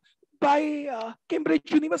 published by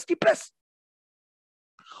Cambridge University Press.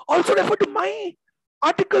 Also refer to my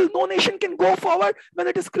article, No Nation Can Go Forward When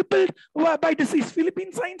It Is Crippled by Disease,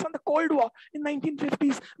 Philippine Science on the Cold War in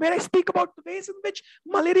 1950s, where I speak about the ways in which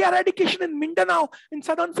malaria eradication in Mindanao in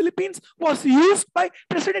southern Philippines was used by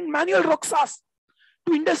President Manuel Roxas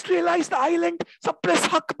to industrialize the island, suppress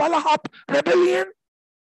Hak Balahap rebellion.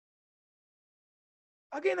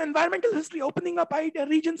 Again, environmental history, opening up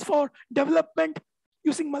regions for development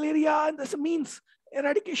using malaria and as a means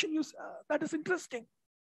eradication use. That is interesting.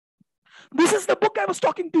 This is the book I was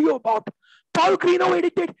talking to you about. Paul Greenough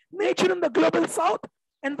edited Nature in the Global South.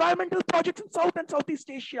 environmental projects in South and Southeast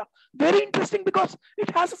Asia. Very interesting because it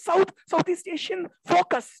has a Southeast Asian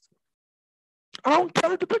focus. Around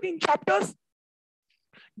 12 to 13 chapters,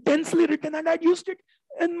 densely written, and I'd used it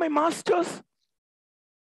in my master's.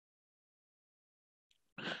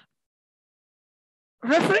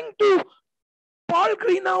 Referring to Paul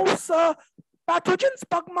Greenhouse's Pathogens,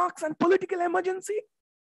 Bug Marks, and Political Emergency,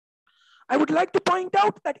 I would like to point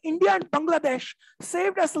out that India and Bangladesh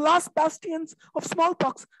saved as the last bastions of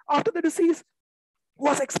smallpox after the disease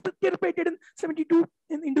was extirpated in 72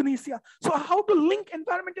 in Indonesia. So how to link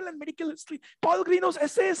environmental and medical history. Paul Greenhouse's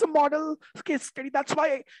essay is a model case study. That's why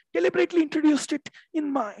I deliberately introduced it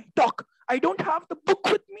in my talk. I don't have the book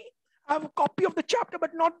with me. I have a copy of the chapter,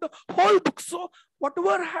 but not the whole book. So whatever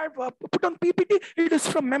I have put on PPT, it is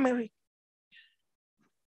from memory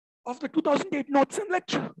of the 2008 notes and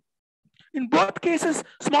lecture. In both cases,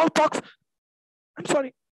 smallpox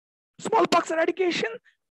eradication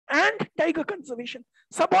and tiger conservation.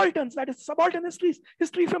 Subalterns, that is subaltern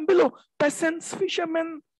history from below. Peasants,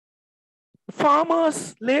 fishermen,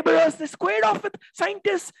 farmers, laborers, they squared off with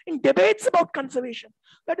scientists in debates about conservation.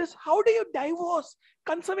 That is, how do you divorce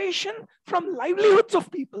conservation from livelihoods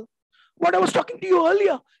of people? What I was talking to you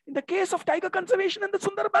earlier, in the case of tiger conservation in the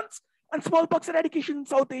Sundarbans and smallpox eradication in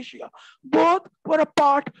South Asia, both were a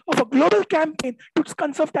part of a global campaign to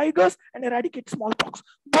conserve tigers and eradicate smallpox.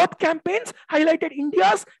 Both campaigns highlighted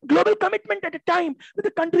India's global commitment at a time when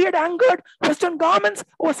the country had angered Western governments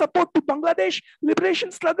over support to Bangladesh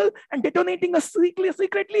liberation struggle and detonating a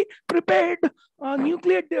secretly prepared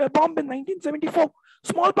nuclear bomb in 1974.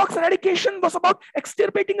 Smallpox eradication was about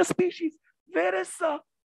extirpating a species, whereas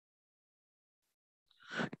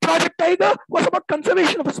Project Tiger was about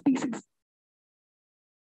conservation of a species.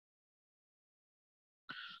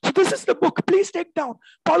 So this is the book. Please take down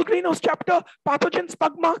Paul Greenhouse's chapter, Pathogens,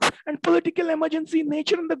 Bug Marks, and Political Emergency,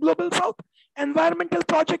 Nature in the Global South, Environmental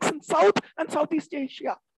Projects in South and Southeast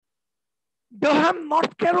Asia. Durham,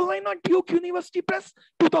 North Carolina, Duke University Press,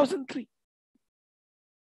 2003.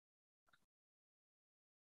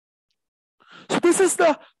 So this is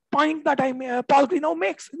the point that Paul Greenhouse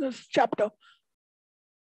makes in this chapter.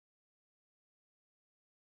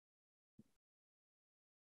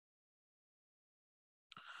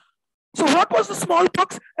 So what was the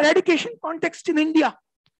smallpox eradication context in India?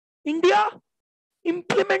 India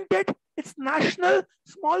implemented its national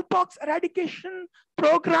smallpox eradication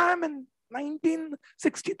program in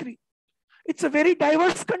 1963. It's a very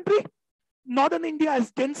diverse country. Northern India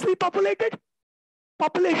is densely populated.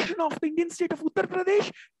 Population of the Indian state of Uttar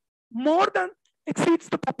Pradesh more than exceeds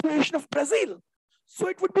the population of Brazil. So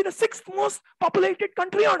it would be the 6th most populated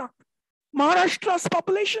country on earth. Maharashtra's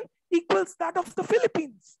population equals that of the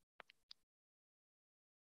Philippines.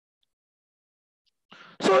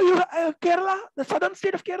 So Kerala, the southern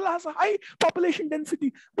state of Kerala has a high population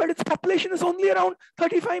density, but its population is only around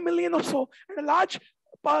 35 million or so. And a large,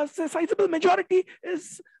 sizable majority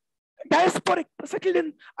is diasporic, settled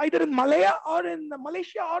in either in Malaya or in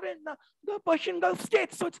Malaysia or in the Persian Gulf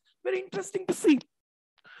states. So it's very interesting to see.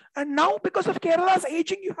 And now, because of Kerala's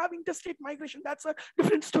aging, you have interstate migration. That's a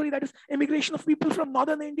different story. That is immigration of people from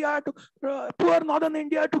northern India to poor northern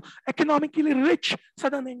India to economically rich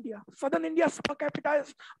southern India. Southern India's per capita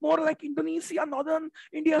is more like Indonesia. Northern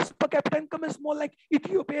India's per capita income is more like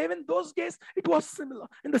Ethiopia. Even those days, it was similar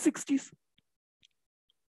in the 60s.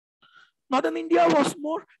 Northern India was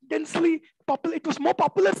more densely populated. It was more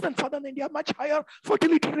populous than southern India, much higher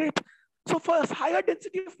fertility rate. So for a higher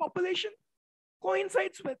density of population,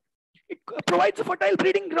 coincides with, it provides a fertile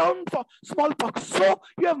breeding ground for smallpox. So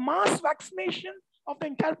you have mass vaccination of the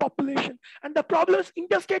entire population. And the problem is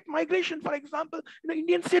interstate migration. For example, in the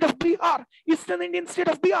Indian state of Bihar, Eastern Indian state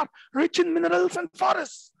of Bihar, rich in minerals and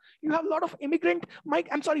forests. You have a lot of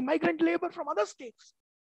migrant labor from other states.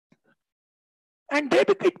 And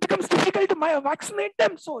it becomes difficult to vaccinate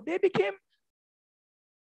them. So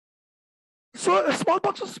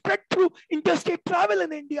smallpox was spread through interstate travel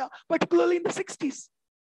in India, particularly in the 60s.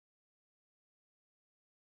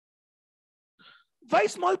 Why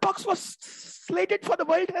smallpox was slated for the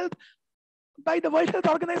by the World Health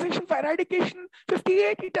Organization for eradication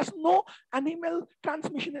 58, it has no animal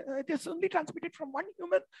transmission. It is only transmitted from one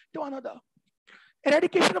human to another.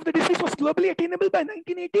 Eradication of the disease was globally attainable by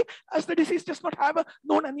 1980, as the disease does not have a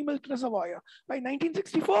known animal reservoir. By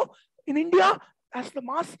 1964, in India, as the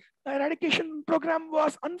mass eradication program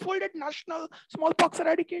was unfolded, national smallpox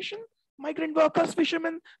eradication, migrant workers,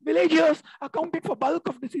 fishermen, villagers accounted for bulk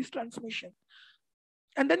of disease transmission.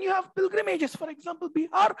 And then you have pilgrimages. For example,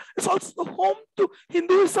 Bihar is also home to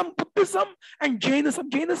Hinduism, Buddhism, and Jainism.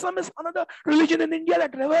 Jainism is another religion in India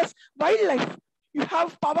that reveres wildlife. You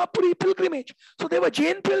have Pavapuri pilgrimage. So there were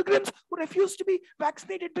Jain pilgrims who refused to be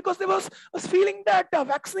vaccinated because there was a feeling that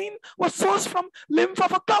vaccine was sourced from lymph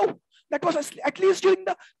of a cow. That was at least during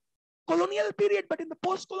the colonial period, but in the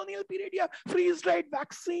post-colonial period, yeah, freeze-dried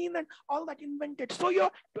vaccine and all that invented. So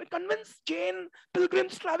you're to convince Jain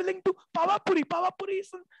pilgrims traveling to Pavapuri. Pavapuri is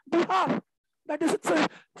in Bihar. That is, it's a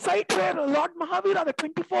site where Lord Mahavira, the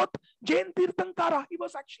 24th Jain Tirthankara, he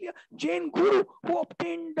was actually a Jain guru who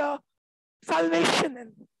obtained salvation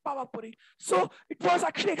in Pavapuri. So it was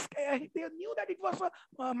actually, they knew that it was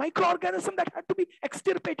a microorganism that had to be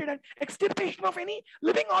extirpated, and extirpation of any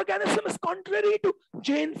living organism is contrary to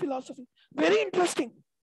Jain philosophy. Very interesting.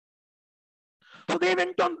 So they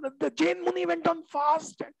went on, the Jain Muni went on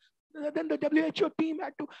fast, and then the WHO team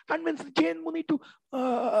had to convince the Jain Muni to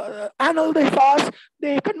annul their fast.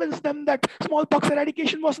 They convinced them that smallpox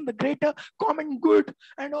eradication wasn't the greater common good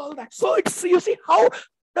and all that. So it's, you see how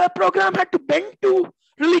the program had to bend to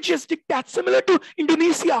religious diktats, similar to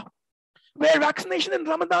Indonesia, where vaccination in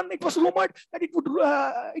Ramadan, it was rumored that it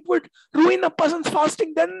would ruin a person's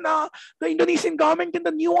fasting. Then the Indonesian government in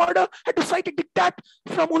the new order had to cite a diktat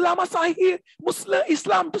from Ulama Sahih Muslim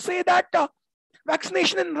Islam to say that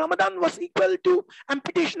vaccination in Ramadan was equal to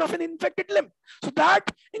amputation of an infected limb. So that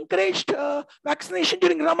encouraged vaccination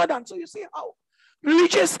during Ramadan. So you see how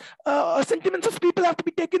religious sentiments of people have to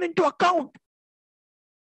be taken into account.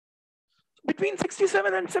 Between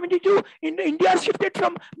 67 and 72, India shifted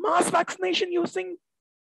from mass vaccination using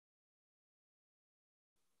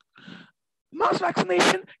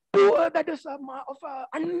to that is of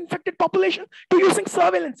uninfected population to using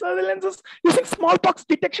surveillance. Surveillance is using smallpox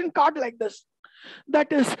detection card like this.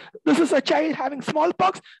 That is, this is a child having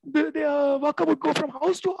smallpox. The worker would go from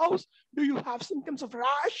house to house. Do you have symptoms of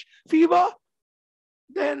rash, fever?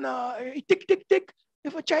 Then tick, tick, tick.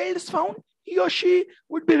 If a child is found, he or she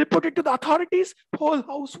would be reported to the authorities. Whole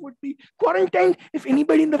house would be quarantined. If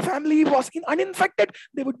anybody in the family was uninfected,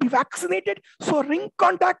 they would be vaccinated. So ring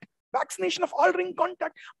contact, vaccination of all ring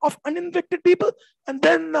contact of uninfected people. And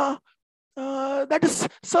then that is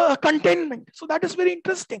containment. So that is very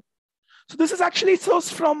interesting. So this is actually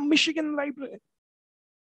sourced from Michigan Library.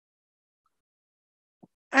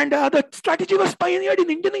 And the strategy was pioneered in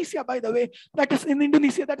Indonesia, by the way. That is in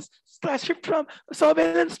Indonesia, that is shift from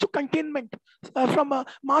surveillance to containment, from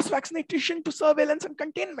mass vaccination to surveillance and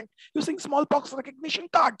containment, using smallpox recognition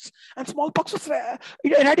cards. And smallpox was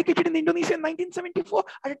eradicated in Indonesia in 1974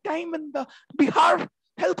 at a time when the Bihar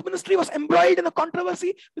Health Ministry was embroiled in a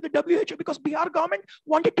controversy with the WHO because Bihar government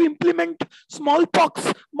wanted to implement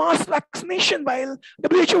smallpox mass vaccination while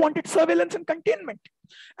WHO wanted surveillance and containment.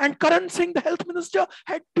 And Karan Singh, the health minister,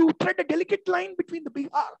 had to tread a delicate line between the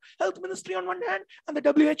Bihar Health Ministry on one hand and the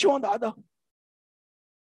WHO on the other.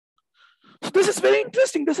 So this is very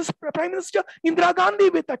interesting. This is Prime Minister Indira Gandhi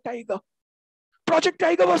with a tiger. Project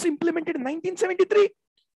Tiger was implemented in 1973.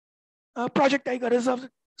 Project Tiger reserves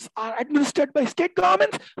are administered by state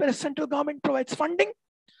governments, whereas central government provides funding,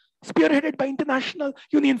 spearheaded by International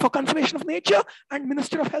Union for Conservation of Nature and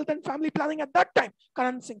Minister of Health and Family Planning at that time,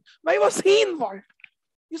 Karan Singh. Why was he involved?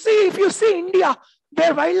 You see, if you see India,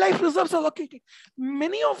 where wildlife reserves are located,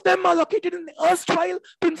 many of them are located in the erstwhile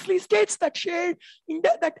princely states that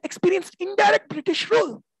that experienced indirect British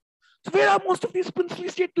rule. So where are most of these princely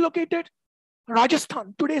states located?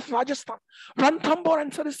 Rajasthan, today's Rajasthan. Ranthambore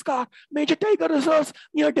and Sariskar, major tiger reserves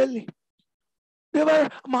near Delhi. There were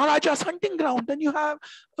Maharaja's hunting ground. Then you have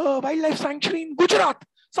a wildlife sanctuary in Gujarat,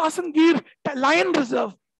 Sasangir Lion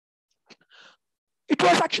Reserve. It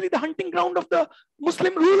was actually the hunting ground of the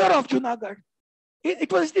Muslim ruler of Junagadh.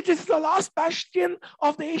 It is the last bastion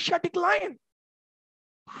of the Asiatic lion.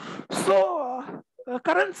 So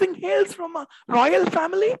Karan Singh hails from a royal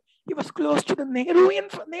family. He was close to the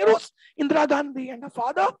Nehru's, Indira Gandhi and her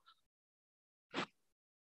father.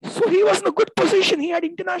 So he was in a good position. He had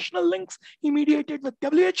international links. He mediated with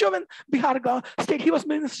WHO and Bihar state. He was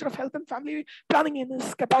Minister of Health and Family Planning in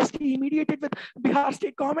his capacity. He mediated with Bihar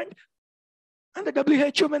state government. And the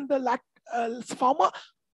WHO, when the former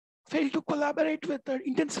failed to collaborate with the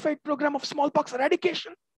intensified program of smallpox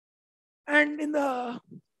eradication. And in the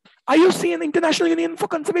IUCN, the International Union for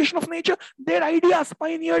Conservation of Nature, their ideas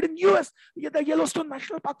pioneered in US. The Yellowstone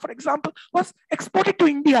National Park, for example, was exported to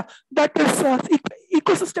India. That is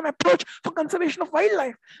ecosystem approach for conservation of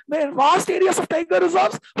wildlife, where vast areas of tiger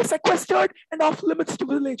reserves were sequestered and off limits to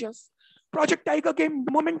villages. Project Tiger gained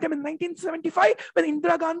momentum in 1975 when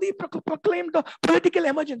Indira Gandhi proclaimed the political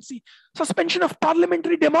emergency, suspension of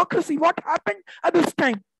parliamentary democracy. What happened at this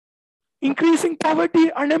time? Increasing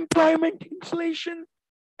poverty, unemployment, inflation,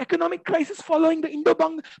 economic crisis following the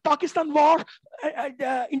Indo-Pakistan war,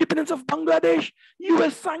 independence of Bangladesh,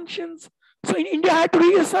 US sanctions. So India had to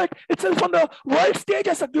reassert itself on the world stage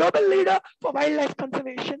as a global leader for wildlife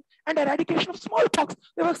conservation and eradication of smallpox.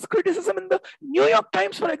 There was criticism in the New York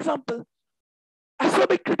Times, for example. A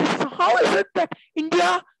big criticism. How is it that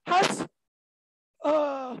India has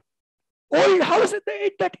how is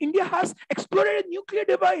it that India has exploded a nuclear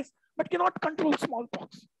device but cannot control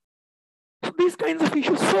smallpox? So these kinds of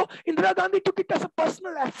issues. So Indira Gandhi took it as a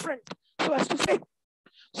personal affront, so as to say.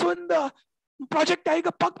 So in the Project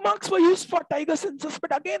Tiger, pug marks were used for tiger census,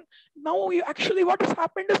 but again, now what has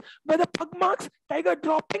happened is, by the pug marks, tiger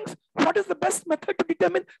droppings, what is the best method to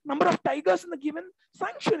determine number of tigers in a given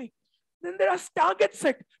sanctuary? Then there are targets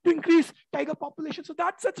set to increase tiger population. So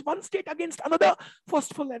that sets one state against another.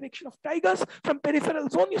 Forceful eviction of tigers from peripheral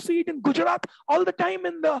zone. You see it in Gujarat all the time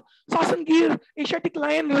in the Sasangir Asiatic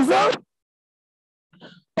Lion Reserve.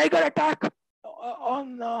 Tiger attack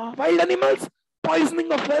on wild animals,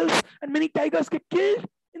 poisoning of wells, and many tigers get killed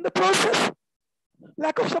in the process.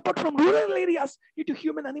 Lack of support from rural areas due to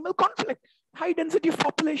human-animal conflict. High density of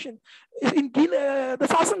population. In the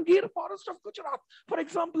Sasangir forest of Gujarat, for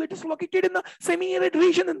example, it is located in a semi-arid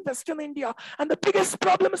region in western India. And the biggest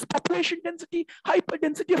problem is population density, hyper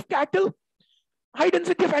density of cattle, high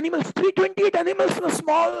density of animals, 328 animals in a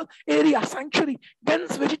small area, sanctuary.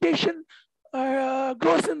 Dense vegetation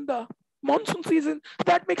grows in the monsoon season.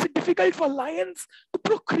 That makes it difficult for lions to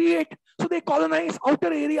procreate. So they colonize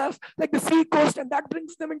outer areas like the sea coast, and that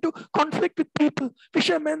brings them into conflict with people,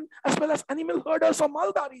 fishermen, as well as animal herders or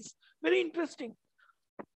maldaris. Very interesting.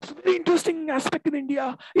 It's a very interesting aspect in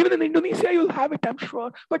India. Even in Indonesia, you'll have it, I'm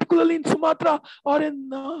sure, particularly in Sumatra or in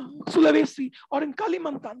Sulawesi or in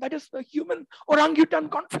Kalimantan. That is the human orangutan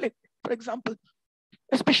conflict, for example,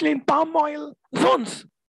 especially in palm oil zones.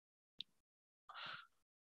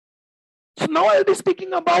 So now I'll be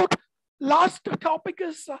speaking about last topic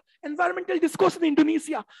is environmental discourse in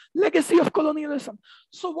Indonesia, legacy of colonialism.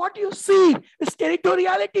 So what you see is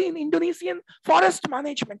territoriality in Indonesian forest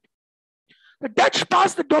management. The Dutch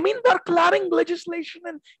passed the Domeinverklaring legislation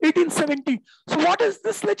in 1870. So what is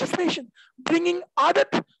this legislation? Bringing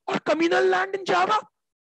adat or communal land in Java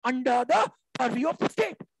under the purview of the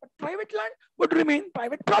state. But private land would remain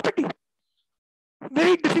private property.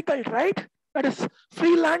 Very difficult, right? That is,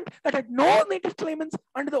 free land that had no native claimants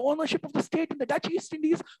under the ownership of the state in the Dutch East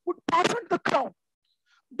Indies would pass on to the crown.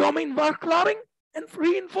 Domeinverklaring and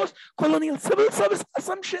reinforced colonial civil service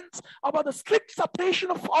assumptions about the strict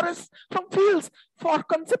separation of forests from fields for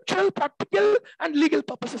conceptual, practical, and legal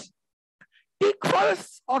purposes. Teak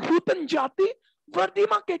forests or Hutan Jati were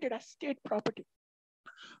demarcated as state property.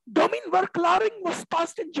 Domeinverklaring was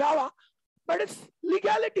passed in Java, but its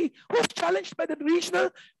legality was challenged by the regional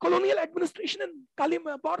colonial administration in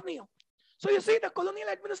Borneo. So you see, the colonial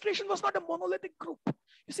administration was not a monolithic group.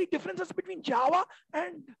 You see differences between Java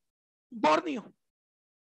and Borneo.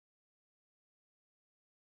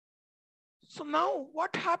 So now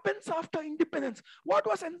what happens after independence? What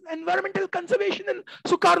was environmental conservation in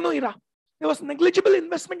Sukarno era? There was negligible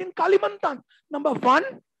investment in Kalimantan. Number one,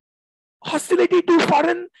 hostility to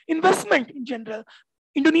foreign investment in general.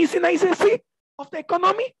 Indonesianization of the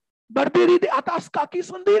economy, berdiri di atas kaki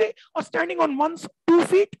sendiri, or standing on one's 2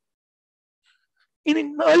 feet.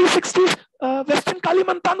 In the early 60s, Western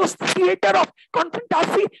Kalimantan was the theater of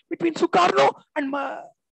confrontation between Sukarno and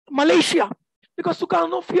Malaysia, because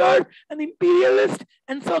Sukarno feared an imperialist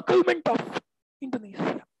encirclement of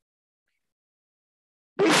Indonesia.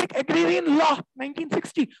 Basic Agrarian Law,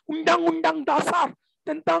 1960, Undang-Undang Dasar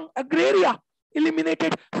tentang Agraria,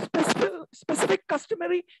 eliminated specific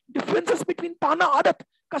customary differences between Tanah Adat,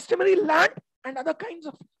 customary land, and other kinds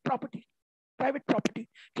of property, private property.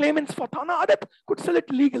 Claimants for Tanah Adat could sell it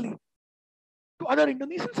legally to other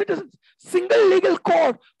Indonesian citizens. Single legal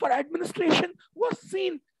code for administration was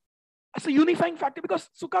seen as a unifying factor, because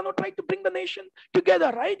Sukarno tried to bring the nation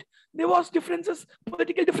together, right? There was differences,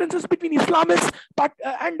 political differences between Islamists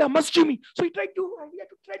and Musjimi. So he had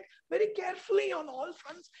to tread very carefully on all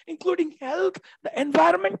fronts, including health, the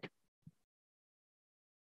environment.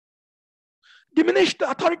 Diminished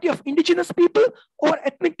the authority of indigenous people over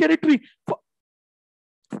ethnic territory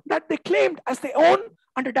that they claimed as their own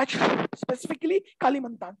under Dutch, specifically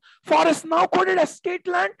Kalimantan. Forests now coded as state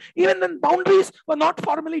land, even when boundaries were not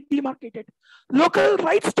formally demarcated. Local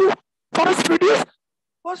rights to forest produce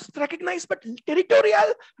was recognized, but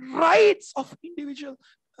territorial rights of individual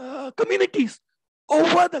communities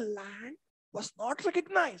over the land was not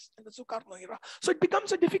recognized in the Sukarno era. So it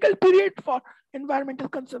becomes a difficult period for environmental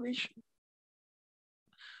conservation.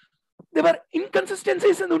 There were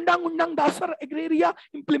inconsistencies in Undang-Undang Dasar Agraria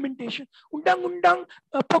implementation. Undang-Undang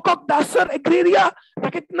Pokok Dasar Agraria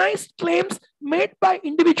recognized claims made by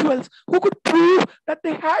individuals who could prove that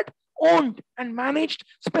they had owned and managed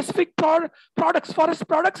specific products, forest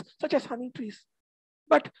products such as honey trees.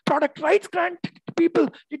 But product rights granted to people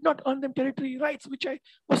did not earn them territory rights, which I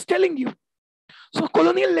was telling you. So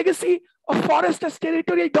colonial legacy of forest as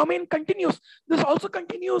territorial domain continues. This also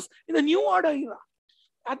continues in the New Order era.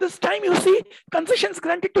 At this time, you see concessions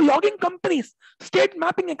granted to logging companies, state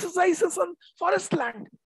mapping exercises on forest land.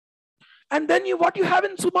 And then what you have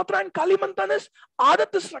in Sumatra and Kalimantan is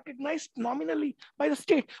Adat is recognized nominally by the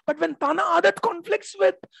state. But when Tana Adat conflicts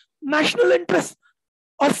with national interests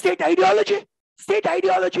or state ideology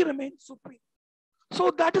remains supreme.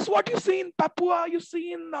 So that is what you see in Papua, you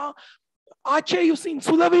see in Aceh, you see in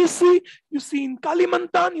Sulawesi, you see in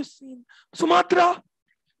Kalimantan, you see in Sumatra,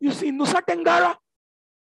 you see in Nusa Tenggara.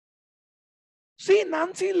 See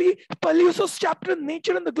Nancy Lee Peluso's chapter in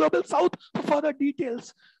Nature in the Global South for further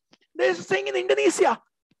details. There is a saying in Indonesia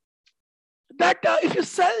that if you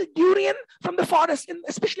sell durian from the forest,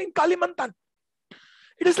 especially in Kalimantan,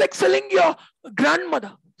 it is like selling your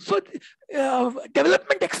grandmother. So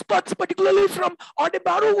development experts, particularly from Orde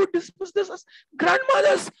Baru, would dismiss this as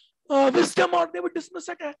grandmother's wisdom, or they would dismiss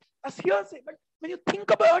it as hearsay. But when you think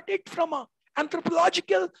about it from an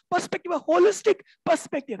anthropological perspective, a holistic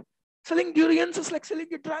perspective, selling durians is like selling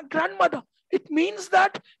your grandmother. It means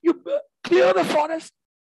that you clear the forest,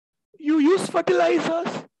 you use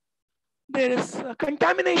fertilizers, there is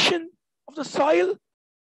contamination of the soil.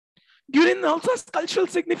 Durian also has cultural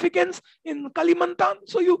significance in Kalimantan.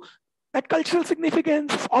 So that cultural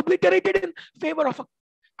significance is obliterated in favor of a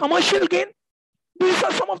commercial gain. These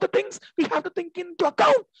are some of the things we have to take into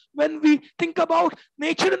account when we think about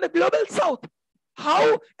nature in the global south.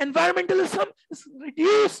 How environmentalism is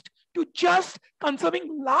reduced to just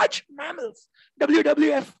conserving large mammals,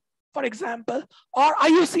 WWF, for example, or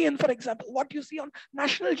IUCN, for example, what you see on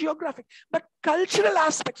National Geographic. But cultural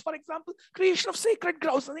aspects, for example, creation of sacred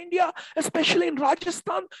grouse in India, especially in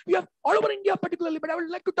Rajasthan. We have all over India particularly, but I would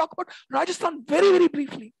like to talk about Rajasthan very, very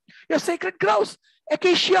briefly. You have sacred grouse,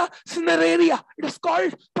 Acacia cineraria. It is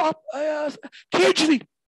called cagery.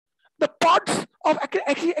 The pods of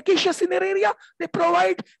Acacia cineraria, they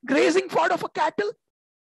provide grazing fodder for cattle.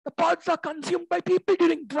 The pods are consumed by people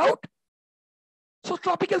during drought. So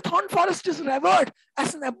tropical thorn forest is revered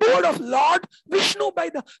as an abode of Lord Vishnu by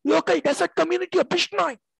the local desert community of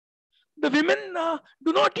Bishnoi. The women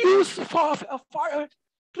do not use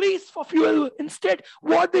trees for fuel. Instead,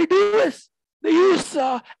 what they do is they use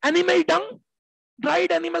animal dung,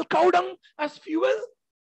 dried animal cow dung as fuel.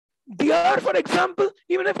 Deer, for example,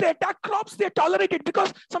 even if they attack crops, they are tolerated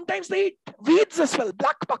because sometimes they eat weeds as well,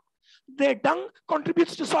 black buck. Their dung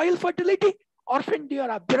contributes to soil fertility. Orphan deer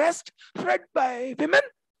are breastfed by women.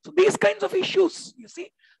 So these kinds of issues, you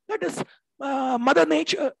see, that is Mother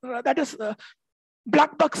Nature, that is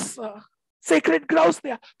black bucks, sacred grouse,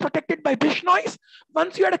 they are protected by Bishnois.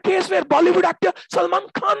 Once you had a case where Bollywood actor Salman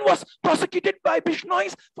Khan was prosecuted by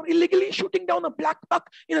Bishnois for illegally shooting down a black buck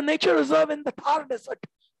in a nature reserve in the Thar Desert.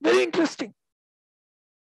 Very interesting.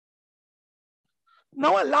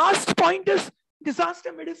 Now, a last point is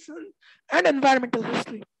disaster medicine and environmental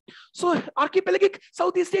history. So, archipelagic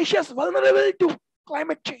Southeast Asia is vulnerable to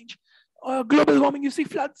climate change. Global warming, you see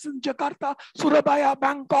floods in Jakarta, Surabaya,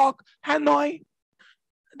 Bangkok, Hanoi.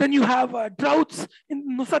 Then you have droughts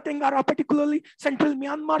in Nusa Tenggara, particularly, central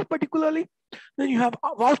Myanmar, particularly. Then you have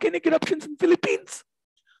volcanic eruptions in Philippines.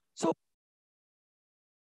 So,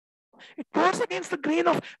 it goes against the grain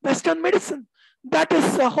of Western medicine. That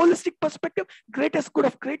is a holistic perspective, greatest good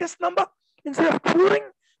of greatest number. Instead of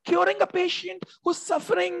curing a patient who's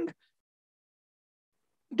suffering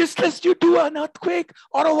distress due to an earthquake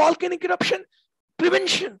or a volcanic eruption,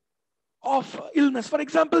 prevention of illness. For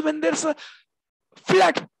example, when there's a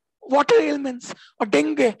flood, water ailments or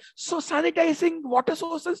dengue, so sanitizing water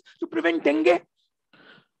sources to prevent dengue,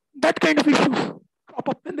 that kind of issues crop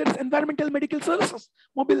up when there is environmental medical services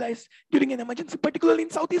mobilized during an emergency, particularly in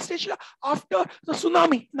Southeast Asia after the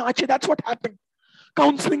tsunami in Aceh. That's what happened.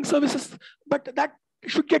 Counseling services, but that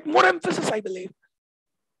should get more emphasis, I believe,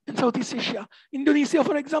 in Southeast Asia. Indonesia,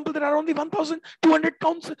 for example, there are only 1,200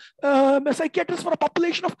 psychiatrists for a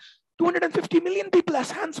population of 250 million people, as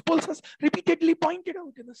Hans Puls has repeatedly pointed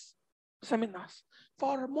out in his seminars.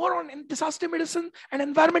 For more on disaster medicine and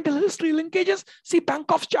environmental history linkages, see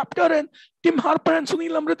Bankoff's chapter and Tim Harper and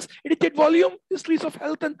Sunil Amrit's edited volume, Histories of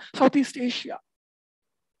Health in Southeast Asia.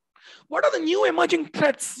 What are the new emerging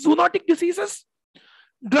threats? Zoonotic diseases,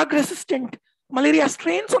 drug-resistant malaria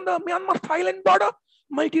strains on the Myanmar-Thailand border.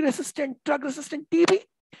 multi-resistant, drug-resistant TB.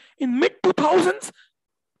 In mid-2000s,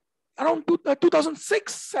 around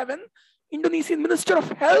 2006-7, Indonesian Minister of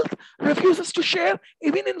Health refuses to share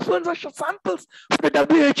avian influenza samples with the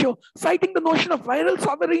WHO, citing the notion of viral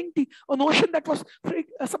sovereignty, a notion that was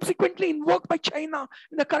subsequently invoked by China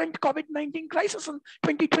in the current COVID-19 crisis in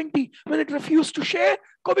 2020, when it refused to share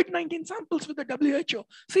COVID-19 samples with the WHO.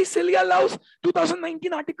 See Celia Lau's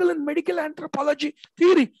 2019 article in Medical Anthropology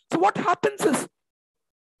Theory. So what happens is,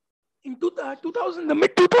 in the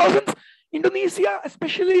mid-2000s, Indonesia,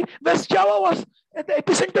 especially West Java, was at the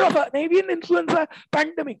epicenter of an avian influenza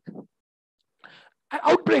pandemic.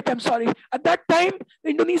 Outbreak, I'm sorry. At that time, the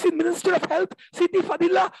Indonesian Minister of Health, Siti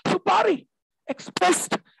Fadila Supari,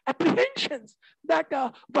 expressed apprehensions that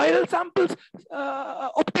viral samples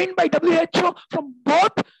obtained by WHO from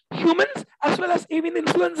both humans as well as avian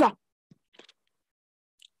influenza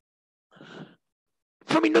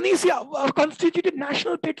from Indonesia constituted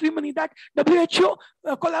national patrimony, that WHO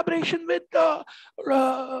collaboration with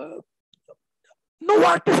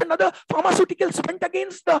Novartis and other pharmaceuticals went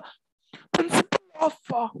against the principle of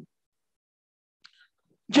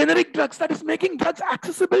generic drugs, that is making drugs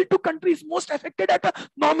accessible to countries most affected at a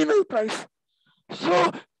nominal price.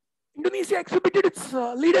 So Indonesia exhibited its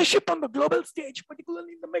leadership on the global stage,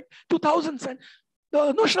 particularly in the mid-2000s, and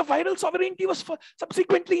the notion of viral sovereignty was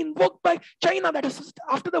subsequently invoked by China. That is,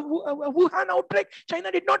 after the Wuhan outbreak, China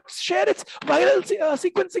did not share its viral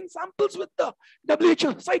sequencing samples with the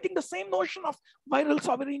WHO, citing the same notion of viral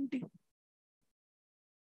sovereignty.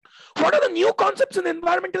 What are the new concepts in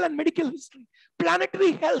environmental and medical history?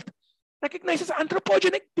 Planetary health recognizes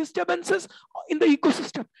anthropogenic disturbances in the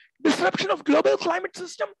ecosystem, disruption of global climate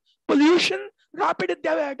system, pollution, rapid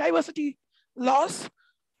diversity loss,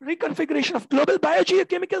 reconfiguration of global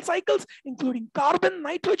biogeochemical cycles, including carbon,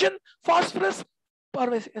 nitrogen, phosphorus,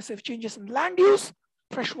 pervasive changes in land use,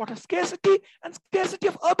 freshwater scarcity, and scarcity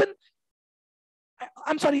of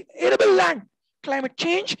arable land. Climate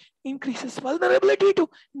change increases vulnerability to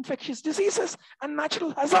infectious diseases and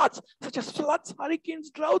natural hazards such as floods, hurricanes,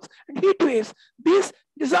 droughts, and heat waves. These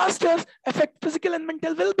disasters affect physical and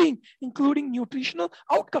mental well-being, including nutritional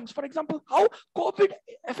outcomes. For example, how COVID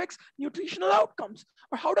affects nutritional outcomes,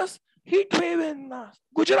 or how does heat wave in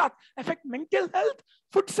Gujarat affect mental health,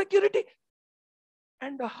 food security,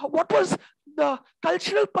 and what was the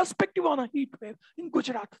cultural perspective on a heat wave in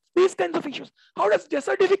Gujarat? These kinds of issues. How does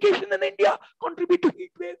desertification in India contribute to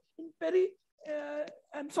heat wave in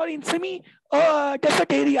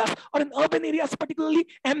semi-desert areas or in urban areas, particularly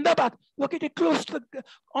Ahmedabad, located close to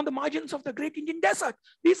on the margins of the Great Indian Desert?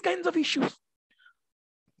 These kinds of issues.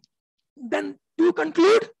 Then to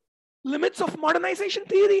conclude, limits of modernization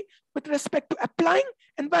theory with respect to applying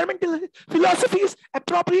environmental philosophies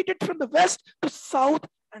appropriated from the West to South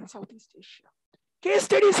and Southeast Asia. Case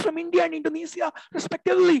studies from India and Indonesia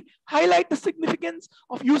respectively highlight the significance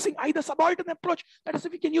of using either subaltern approach, that is,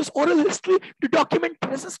 if we can use oral history to document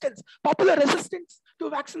resistance, popular resistance to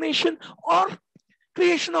vaccination, or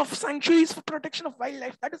creation of sanctuaries for protection of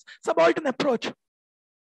wildlife, that is subaltern approach.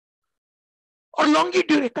 Or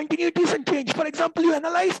longitudinal continuities and change. For example, you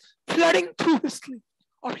analyze flooding through history,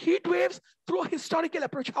 or heat waves through a historical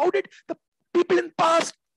approach. How did the people in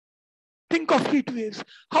past think of heat waves?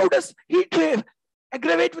 How does heat wave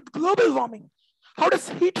aggravate with global warming? How does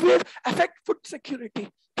heat wave affect food security?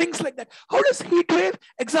 Things like that. How does heat wave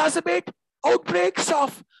exacerbate outbreaks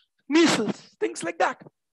of measles? Things like that.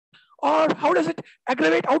 Or how does it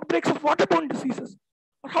aggravate outbreaks of waterborne diseases?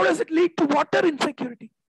 Or how does it lead to water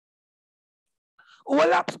insecurity?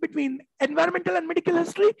 Overlaps between environmental and medical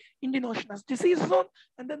history, Indian Ocean as disease zone,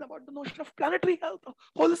 and then about the notion of planetary health, a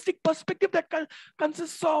holistic perspective that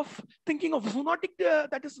consists of thinking of zoonotic,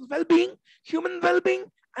 that is well-being, human well-being,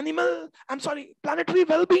 planetary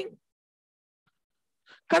well-being.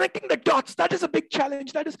 Connecting the dots, that is a big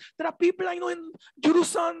challenge. That is, there are people I know in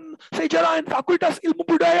Jurusan, Sejara, and Fakultas Ilmu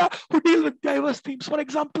Budaya who deal with diverse themes. For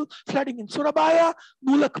example, flooding in Surabaya,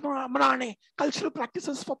 Nulak Marane, cultural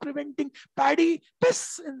practices for preventing paddy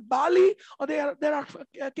pests in Bali, or there are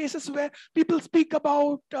cases where people speak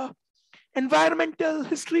about environmental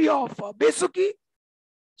history of Besuki.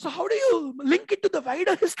 So how do you link it to the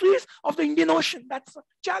wider histories of the Indian Ocean? That's a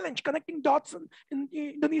challenge, connecting dots in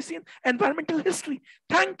Indonesian environmental history.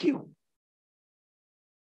 Thank you.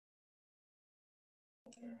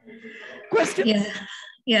 Question?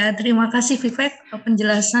 Ya, terima kasih Vivek,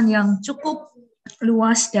 penjelasan yang cukup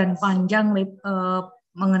luas dan panjang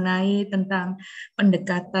mengenai tentang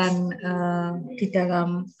pendekatan di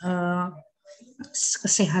dalam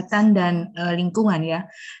kesehatan dan lingkungan ya.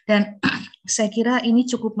 Dan saya kira ini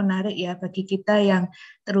cukup menarik ya bagi kita yang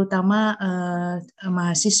terutama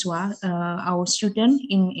mahasiswa, our student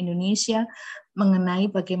in Indonesia, mengenai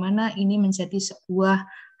bagaimana ini menjadi sebuah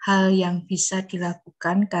hal yang bisa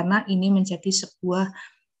dilakukan, karena ini menjadi sebuah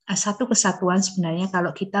satu kesatuan sebenarnya. Kalau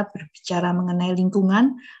kita berbicara mengenai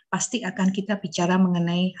lingkungan, pasti akan kita bicara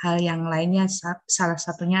mengenai hal yang lainnya, salah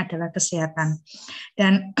satunya adalah kesehatan.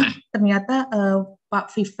 Dan ternyata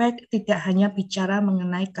Pak Vivek tidak hanya bicara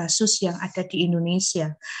mengenai kasus yang ada di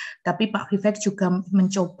Indonesia, tapi Pak Vivek juga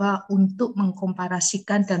mencoba untuk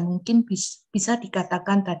mengkomparasikan, dan mungkin bisa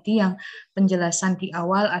dikatakan tadi yang penjelasan di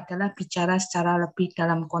awal adalah bicara secara lebih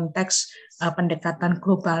dalam konteks pendekatan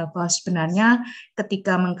global, bahwa sebenarnya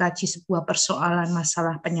ketika mengkaji sebuah persoalan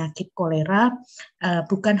masalah penyakit kolera,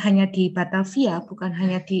 bukan hanya di Batavia, bukan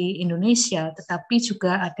hanya di Indonesia, tetapi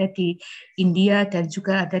juga ada di India dan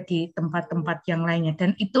juga ada di tempat-tempat yang lainnya.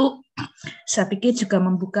 Dan itu saya pikir juga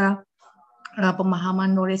membuka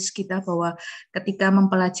pemahaman knowledge kita bahwa ketika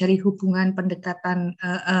mempelajari hubungan pendekatan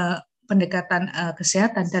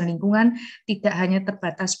kesehatan dan lingkungan tidak hanya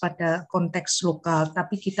terbatas pada konteks lokal,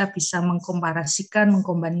 tapi kita bisa mengkomparasikan,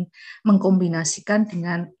 mengkombinasikan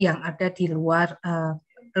dengan yang ada di luar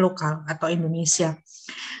lokal atau Indonesia.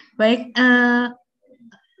 Baik,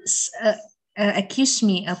 excuse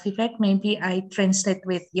me, Vivek, maybe I translate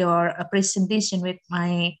with your presentation with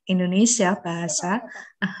my Indonesia bahasa.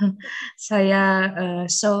 Saya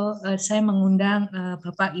mengundang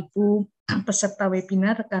Bapak Ibu peserta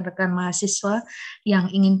webinar, rekan-rekan mahasiswa yang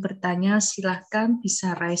ingin bertanya, silahkan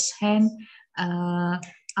bisa raise hand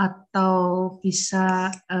atau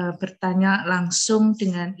bisa bertanya langsung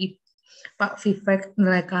dengan Pak Vivek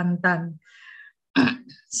Neelakantan.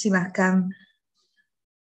 Silahkan.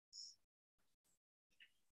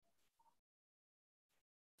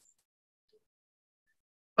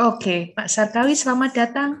 Oke, Pak Sarkawi, selamat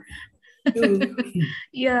datang.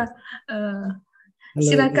 Ya,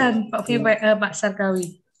 silakan Pak Vivek, Pak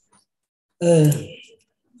Sarkawi.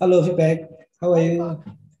 Halo Vivek, how are you?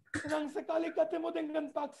 Senang sekali ketemu dengan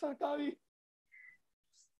Pak Sarkawi.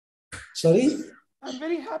 Sorry? I'm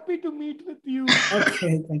very happy to meet with you.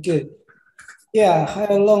 Okay, thank you. Yeah, I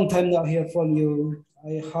had a long time not hear from you.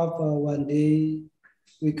 I hope one day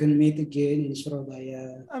we can meet again in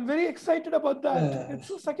Surabaya. I'm very excited about that.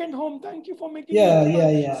 It's a second home. Thank you for making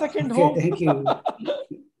Yeah. second okay, home. Thank you.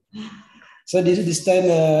 So this time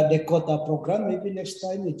the quota program, maybe next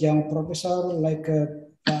time a young professor like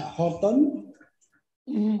Horton.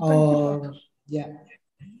 Thank you. Yeah.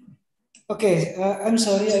 Okay, I'm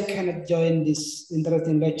sorry I cannot join this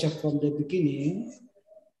interesting lecture from the beginning.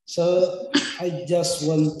 So I just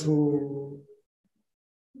want to,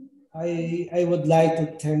 I would like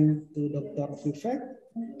to thank to Dr. Vivek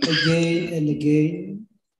again and again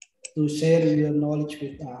to share your knowledge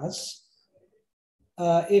with us.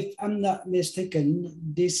 If I'm not mistaken,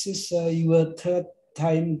 this is your third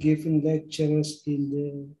time giving lectures in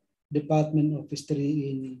the Department of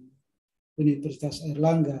History in Universitas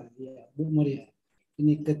Airlangga, ya Bu Maria.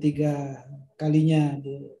 Ini ketiga kalinya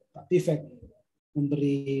Bu Pak Vivek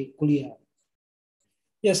memberi kuliah.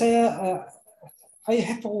 Ya I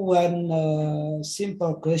have one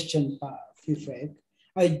simple question Pak Vivek.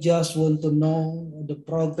 I just want to know the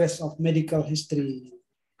progress of medical history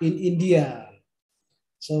in India.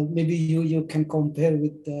 So maybe you can compare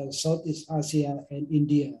with Southeast Asia and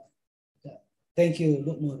India. Thank you,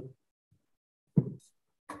 Bu Nur.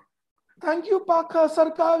 Thank you, Pak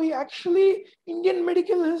Sarkavi. Actually, Indian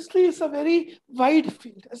medical history is a very wide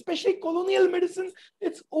field, especially colonial medicine.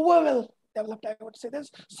 It's well developed, I would say.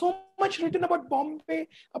 There's so much written about Bombay,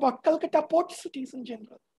 about Calcutta port cities in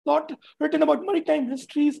general. A lot written about maritime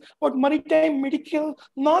histories, about maritime medical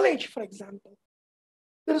knowledge, for example.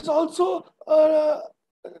 There is also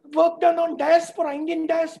work done on diaspora, Indian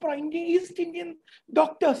East Indian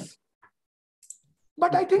doctors.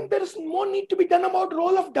 But I think there is more need to be done about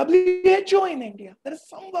role of WHO in India. There is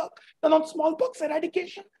some work done on smallpox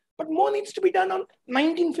eradication, but more needs to be done on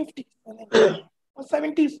 1950s or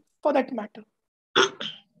 70s for that matter.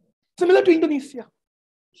 Similar to Indonesia.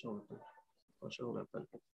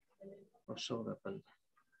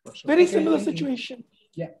 Very similar situation.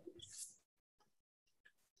 Yeah.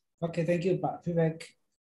 Okay, thank you, Pak Vivek.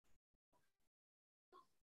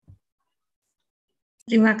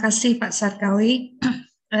 Terima kasih Pak Sarkawi.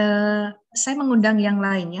 Saya mengundang yang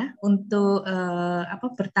lainnya untuk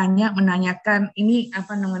bertanya, menanyakan ini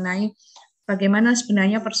mengenai bagaimana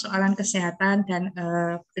sebenarnya persoalan kesehatan dan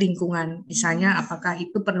lingkungan. Misalnya, apakah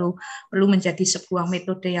itu perlu menjadi sebuah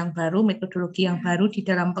metode yang baru, metodologi yang baru di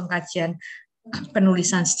dalam pengkajian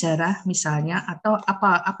penulisan sejarah misalnya, atau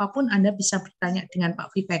apapun Anda bisa bertanya dengan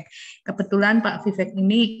Pak Vivek. Kebetulan Pak Vivek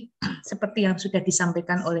ini seperti yang sudah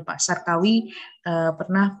disampaikan oleh Pak Sarkawi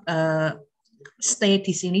pernah stay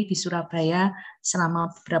di sini di Surabaya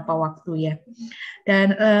selama beberapa waktu ya.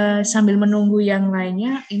 Dan sambil menunggu yang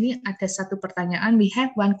lainnya, ini ada satu pertanyaan. We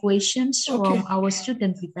have one questions from our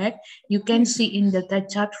student Vivek. You can see in the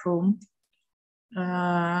chat room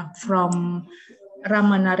from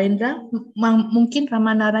Rama Narendra. Mungkin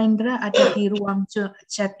Rama Narendra ada di ruang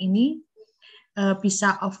chat ini,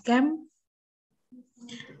 bisa off cam.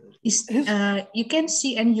 You can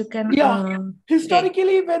see and you can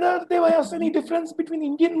historically whether there was any difference between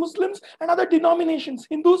Indian Muslims and other denominations,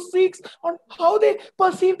 Hindus, Sikhs, on how they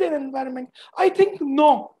perceive their environment. I think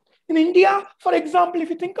no. In India, for example,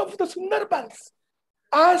 if you think of the Sundarbans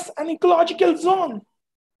as an ecological zone,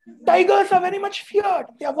 tigers are very much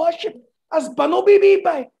feared. They are worshipped as Bano Bibi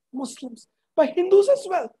by Muslims, by Hindus as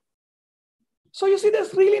well. So you see,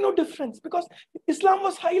 there's really no difference because Islam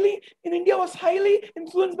in India was highly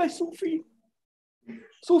influenced by Sufism.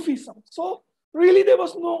 So really there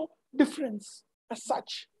was no difference as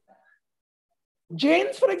such.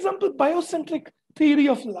 Jains, for example, biocentric theory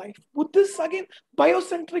of life. Buddhists, again,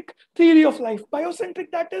 biocentric theory of life. Biocentric,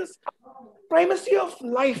 that is primacy of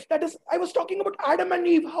life. That is, I was talking about Adam and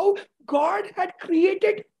Eve, how God had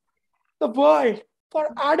created the world for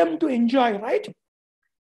Adam to enjoy, right?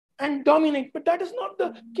 And dominate. But that is not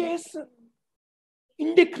the case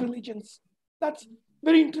in Indic religions. That's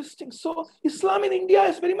very interesting. So Islam in India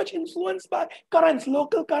is very much influenced by currents,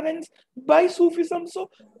 local currents, by Sufism.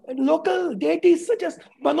 So local deities such as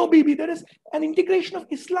Bano Bibi, there is an integration of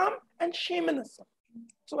Islam and shamanism.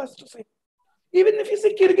 So as to say, even if you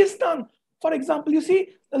see Kyrgyzstan, for example, you see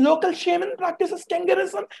the local shaman practices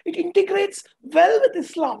Tengarism, it integrates well with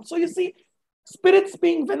Islam. So you see spirits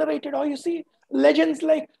being venerated, or you see legends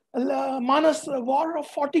like Manas, War of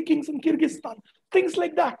 40 Kings in Kyrgyzstan, things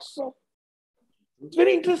like that. So it's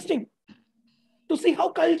very interesting to see how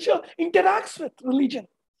culture interacts with religion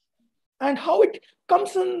and how it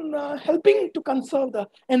comes in helping to conserve the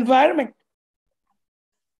environment.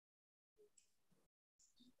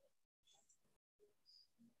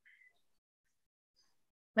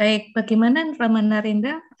 Baik, bagaimana Rama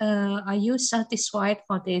Narendra? Are you satisfied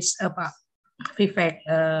for this Pak Vivek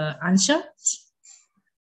answer?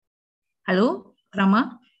 Hello,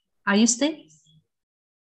 Rama, are you still?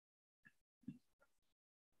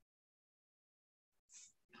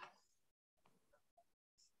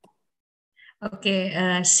 Okay,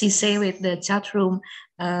 she say with the chat room,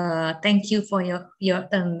 thank you for your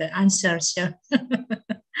answers.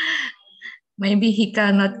 Maybe he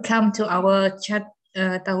cannot come to our chat,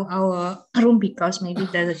 to our room because maybe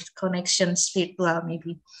the connection speed well,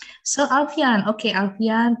 maybe. So Alfian, okay,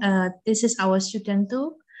 Alfian, this is our student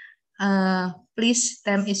too. Please,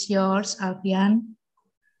 time is yours, Alfian.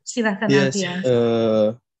 Silakan, Yes,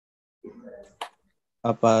 Alfian.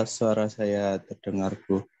 apa suara saya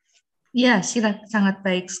terdengarku? Ya, silakan, sangat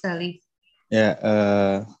baik sekali. Ya,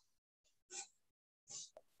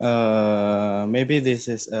 maybe this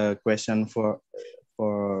is a question for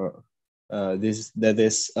this that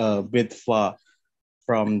is a bit far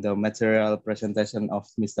from the material presentation of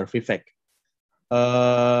Mr. Vivek.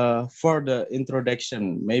 For the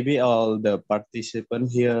introduction, maybe all the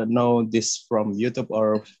participants here know this from YouTube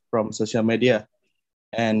or from social media.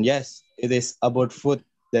 And yes, it is about food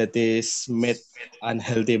that is made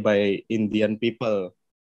unhealthy by Indian people,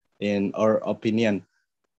 in our opinion.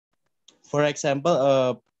 For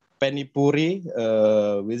example, pani puri,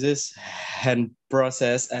 which is hand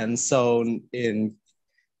processed and sown in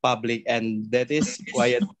public, and that is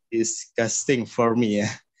quite disgusting for me.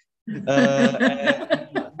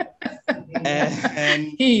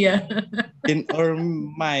 And in our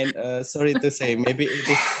mind, sorry to say, maybe it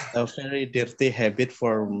is a very dirty habit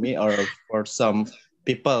for me or for some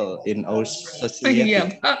people in our society.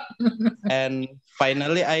 And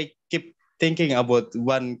finally, I keep thinking about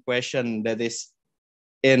one question that is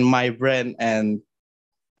in my brain and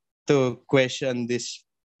to question this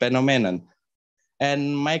phenomenon.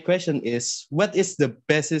 And my question is, what is the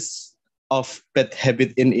basis of bad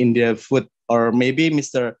habit in India food? Or maybe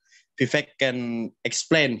Mr. Vivek can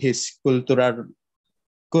explain his cultural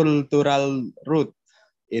root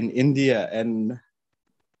in India and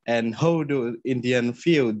how do Indian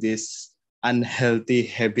view this unhealthy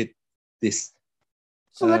habit?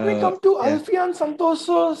 So let me come to Alfian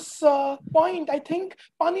Santoso's point. I think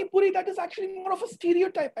Pani Puri, that is actually more of a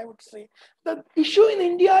stereotype, I would say. The issue in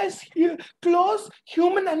India is close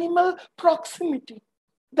human-animal proximity.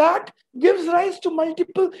 That gives rise to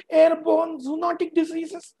multiple airborne zoonotic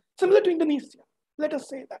diseases similar to Indonesia. Let us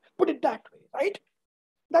say that, put it that way, right?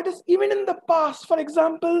 That is, even in the past, for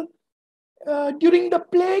example, during the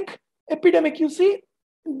plague epidemic, you see,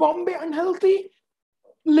 in Bombay, unhealthy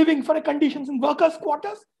living for conditions in workers'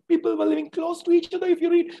 quarters. People were living close to each other. If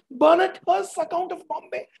you read Bernard Hurst's account of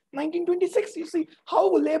Bombay, 1926, you see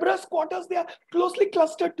how laborers' quarters, they are closely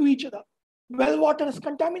clustered to each other. Well water is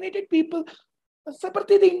contaminated. People,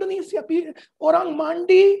 seperti di Indonesia, orang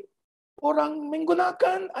mandi, orang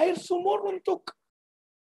menggunakan air sumur untuk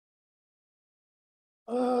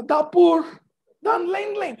dapur dan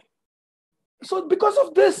lain-lain. So because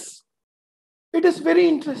of this, it is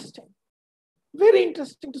very interesting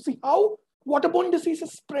to see how waterborne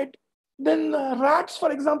diseases spread. Then rats,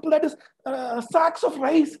 for example, that is sacks of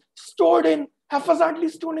rice stored in, haphazardly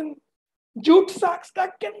stored in jute sacks,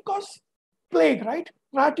 that can cause plague, right?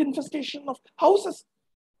 Rat infestation of houses.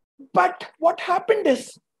 But what happened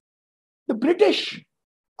is, the British,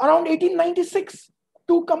 around 1896,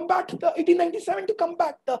 to combat the 1897, to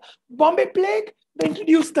combat the Bombay plague, they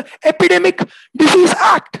introduced the Epidemic Disease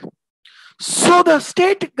Act. So the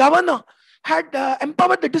state governor had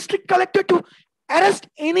empowered the district collector to arrest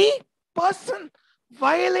any person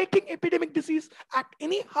violating Epidemic Disease Act.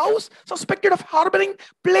 Any house suspected of harboring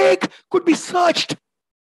plague could be searched,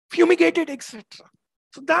 fumigated, etc.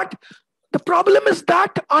 So that the problem is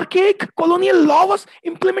that archaic colonial law was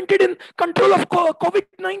implemented in control of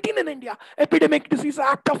COVID-19 in India. Epidemic Disease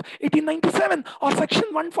Act of 1897 or Section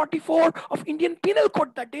 144 of Indian Penal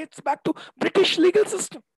Code that dates back to British legal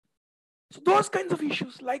system. So those kinds of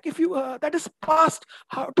issues, like if you that is past,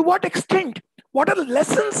 to what extent, what are the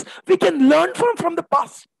lessons we can learn from the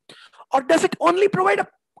past, or does it only provide a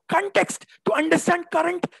context to understand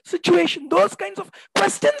current situation? Those kinds of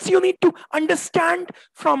questions you need to understand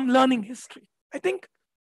from learning history. I think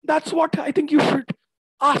that's what I think you should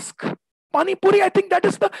ask. Panipuri, I think that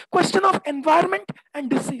is the question of environment and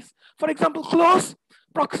disease. For example, close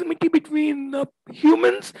proximity between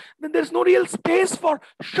humans, then there's no real space for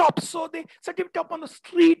shops, so they set it up on the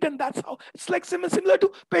street, and that's how it's like similar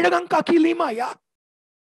to Pedagang Kaki Lima, yeah.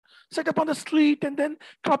 Set up on the street, and then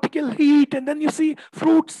tropical heat, and then you see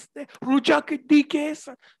fruits, the rujak, it decays,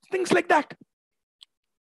 things like that.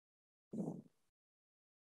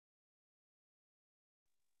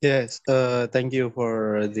 Yes, thank you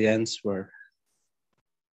for the answer.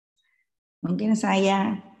 Mungkin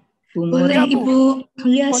saya, Bu Boleh Bu. Ibu,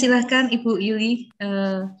 ya silakan Ibu Yuli.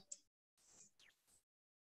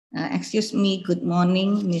 Excuse me, good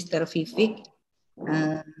morning, Mr. Vivek.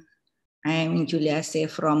 I'm Julia Se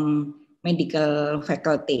from medical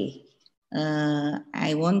faculty.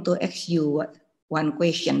 I want to ask you one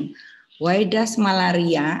question. Why does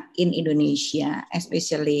malaria in Indonesia,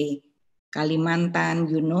 especially Kalimantan,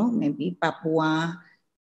 maybe Papua,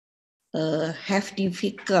 have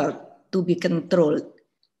difficult to be controlled?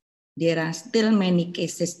 There are still many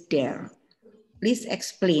cases there. Please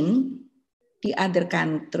explain the other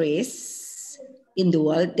countries in the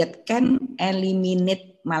world that can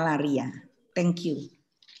eliminate malaria. Thank you.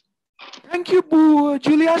 Thank you, Bu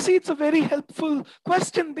Juliasi. It's a very helpful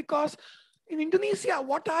question, because in Indonesia,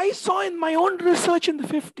 what I saw in my own research in the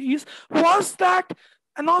 50s was that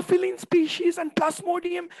Anopheline species and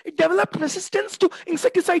Plasmodium, it developed resistance to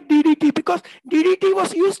insecticide DDT, because DDT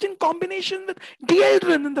was used in combination with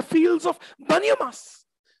dieldrin in the fields of Banyumas.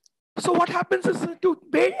 So what happens is to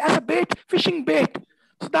bait as a bait, fishing bait.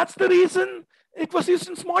 So that's the reason it was used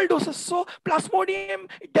in small doses. So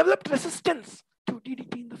Plasmodium, it developed resistance to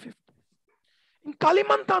DDT in the 50s. In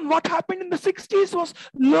Kalimantan, what happened in the 60s was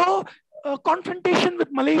low confrontation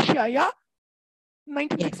with Malaysia, yeah?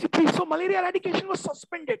 1963. So malaria eradication was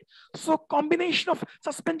suspended. So combination of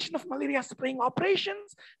suspension of malaria spraying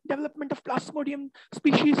operations, development of Plasmodium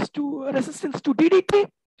species to resistance to DDT,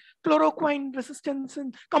 chloroquine resistance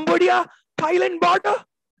in Cambodia, Thailand border.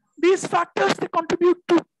 These factors, they contribute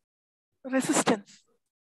to resistance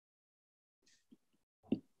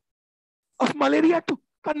of malaria to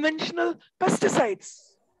conventional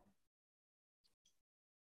pesticides.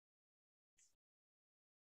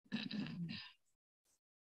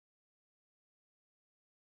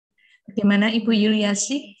 Bagaimana Ibu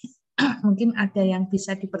Yuliasi? Mungkin ada yang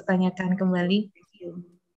bisa dipertanyakan kembali.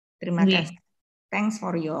 Terima kasih. Thanks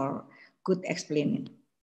for your good explanation.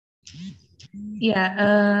 Ya,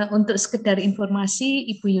 untuk sekedar informasi,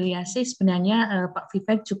 Ibu Yuliasi, sebenarnya Pak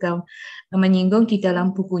Vivek juga menyinggung di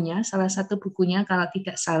dalam bukunya, salah satu bukunya kalau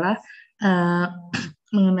tidak salah,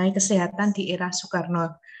 mengenai kesehatan di era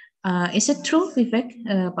Soekarno. Is it true, Vivek,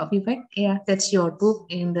 Pak Vivek? Yeah, that's your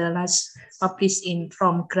book in the last published in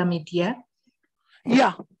from Gramedia.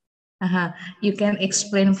 Yeah, You can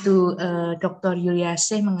explain to Dr.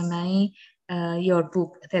 Yuliase mengenai your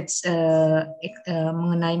book that's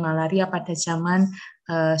mengenai malaria pada zaman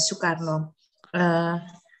Soekarno.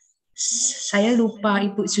 Saya lupa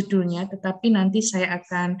Ibu judulnya, tetapi nanti saya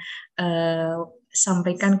akan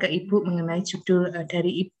sampaikan ke Ibu mengenai judul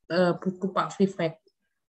dari buku Pak Vivek.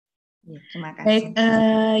 Ya, terima kasih. Baik,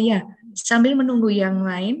 ya, sambil menunggu yang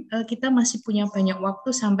lain, kita masih punya banyak waktu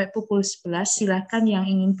sampai pukul 11. Silakan yang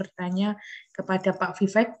ingin bertanya kepada Pak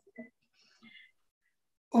Vivek.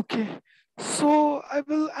 Okay, so I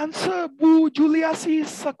will answer Bu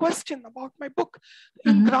Juliasi's question about my book.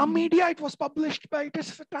 In Gramedia, it was published it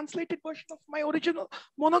is a translated version of my original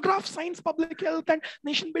monograph, Science, Public Health and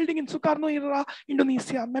Nation Building in Soekarno Era,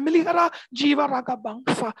 Indonesia. Memelihara Jiwa Raga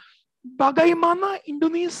Bangsa. Bagaimana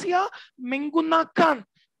Indonesia menggunakan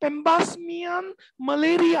pembasmian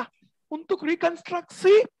malaria untuk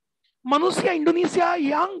rekonstruksi manusia Indonesia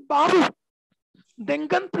yang baru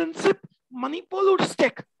dengan prinsip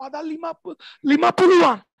Manipulurstek pada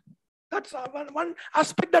 50-an. That's one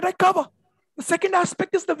aspect that I cover. The second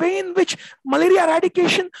aspect is the way in which malaria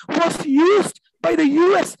eradication was used by the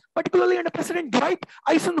US, particularly under President Dwight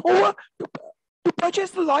Eisenhower, to purchase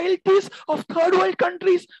the loyalties of third world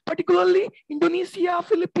countries, particularly Indonesia,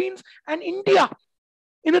 Philippines, and India,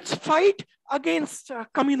 in its fight against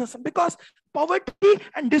communism, because poverty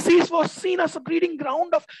and disease was seen as a breeding ground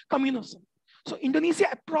of communism. So Indonesia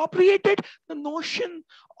appropriated the notion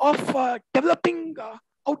of developing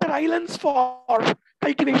outer islands for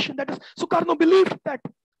cultivation. That is, Sukarno believed that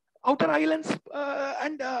outer islands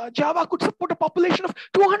and Java could support a population of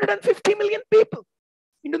 250 million people.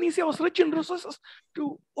 Indonesia was rich in resources.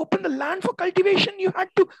 To open the land for cultivation, you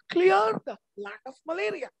had to clear the land of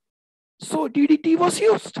malaria. So DDT was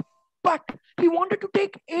used, but he wanted to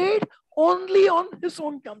take aid only on his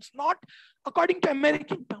own terms, not according to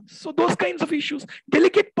American terms. So those kinds of issues,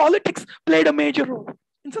 delicate politics played a major role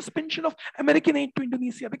in suspension of American aid to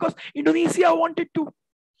Indonesia, because Indonesia wanted to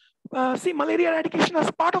see malaria eradication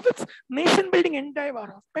as part of its nation building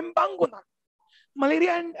endeavor, Pembangunan.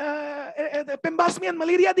 Malaria and pembasmian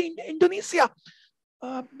malaria di Indonesia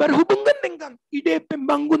berhubungan dengan ide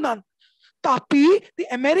pembangunan. Tapi di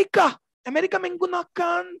Amerika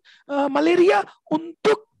menggunakan malaria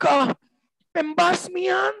untuk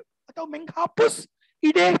pembasmian atau menghapus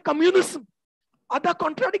ide komunisme. Ada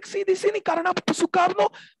kontradiksi di sini karena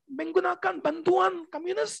Soekarno menggunakan bantuan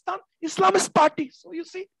komunis dan Islamist party. So you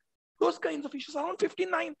see, those kinds of issues. Around 59,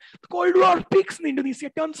 the Cold War peaks in Indonesia,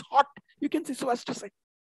 turns hot, you can see, so as to say.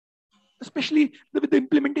 Especially with the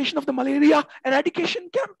implementation of the malaria eradication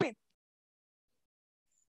campaign.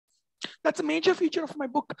 That's a major feature of my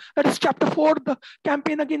book. That is chapter 4, the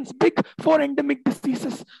campaign against big 4 endemic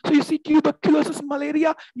diseases. So you see tuberculosis,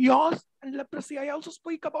 malaria, yaws, and leprosy. I also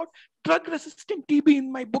speak about drug-resistant TB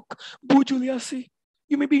in my book, Bu Juliasi.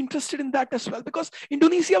 You may be interested in that as well, because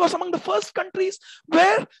Indonesia was among the first countries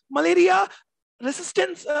where malaria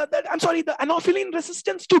resistance, the anopheline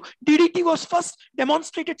resistance to DDT was first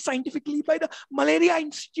demonstrated scientifically by the Malaria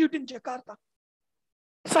Institute in Jakarta.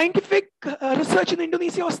 Scientific research in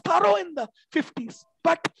Indonesia was thorough in the 50s,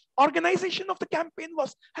 but organization of the campaign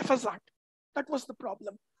was haphazard. That was the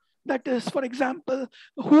problem. That is, for example,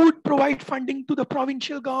 who would provide funding to the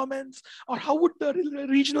provincial governments, or how would the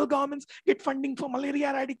regional governments get funding for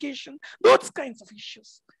malaria eradication? Those kinds of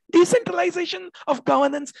issues. Decentralization of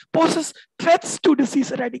governance poses threats to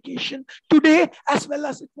disease eradication today as well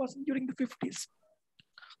as it was during the 50s.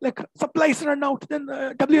 Like supplies run out, then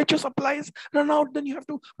WHO supplies run out, then you have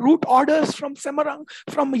to route orders from Semarang,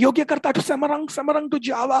 from Yogyakarta to Semarang, Semarang to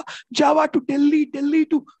Java, Java to Delhi, Delhi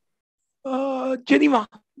to Geneva,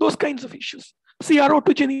 those kinds of issues. CRO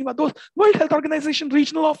to Geneva, those World Health Organization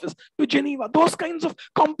regional office to Geneva, those kinds of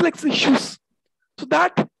complex issues. So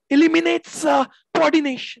that eliminates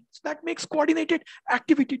coordination. So that makes coordinated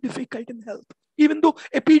activity difficult in health. Even though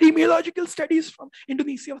epidemiological studies from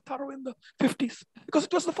Indonesia were thorough in the 50s, because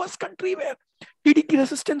it was the first country where DDT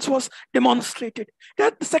resistance was demonstrated. They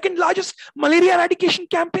had the second largest malaria eradication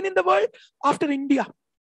campaign in the world after India.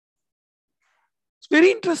 It's very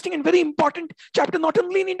interesting and very important chapter, not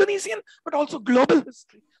only in Indonesian, but also global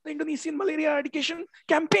history, the Indonesian malaria eradication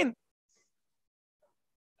campaign.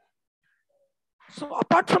 So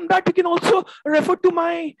apart from that, you can also refer to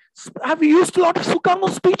I've used a lot of Sukarno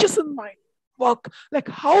speeches in my work, like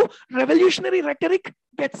how revolutionary rhetoric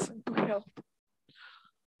gets into health.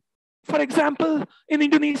 For example, in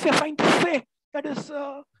Indonesia, scientists say that is,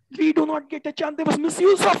 we do not get a chance. There was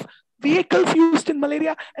misuse of vehicles used in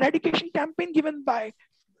malaria eradication campaign given by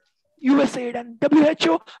USAID, and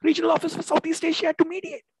WHO regional office for Southeast Asia to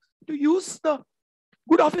mediate, to use the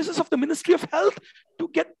good officers of the Ministry of Health to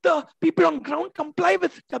get the people on ground comply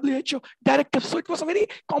with WHO directives. So it was a very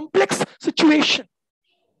complex situation.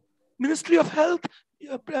 Ministry of Health,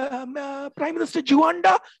 Prime Minister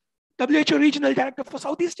Juanda, WHO Regional Director for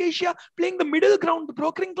Southeast Asia, playing the middle ground, the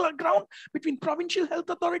brokering ground between provincial health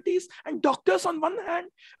authorities and doctors on one hand,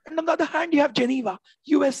 and on the other hand, you have Geneva,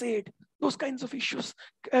 USAID, those kinds of issues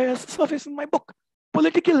surface in my book.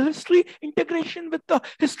 Political history, integration with the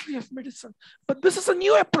history of medicine. But this is a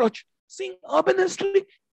new approach, seeing urban history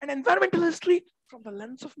and environmental history from the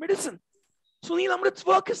lens of medicine. Sunil Amrit's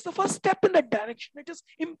work is the first step in that direction. It is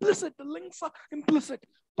implicit, the links are implicit.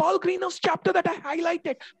 Paul Greenough's chapter that I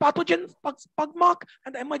highlighted, pathogens, pugmark,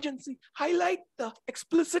 and the emergency, highlight the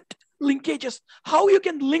explicit linkages, how you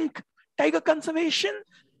can link tiger conservation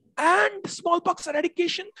and smallpox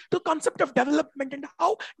eradication to the concept of development, and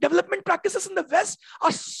how development practices in the West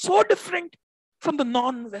are so different from the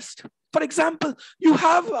non-West. For example, you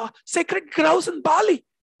have sacred grouse in Bali.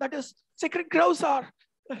 That is, sacred grouse are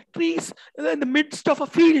trees in the midst of a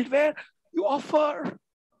field where you offer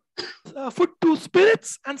food to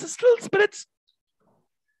spirits, ancestral spirits.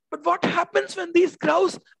 But what happens when these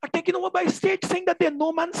grouse are taken over by states saying that they're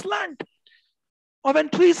no man's land? Or when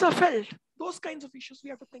trees are felled? Those kinds of issues we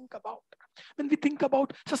have to think about. When we think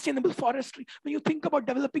about sustainable forestry, when you think about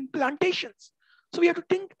developing plantations. So we have to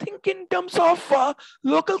think in terms of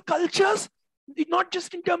local cultures, not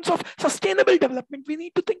just in terms of sustainable development. We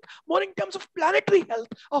need to think more in terms of planetary health,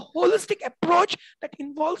 a holistic approach that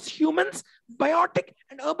involves humans, biotic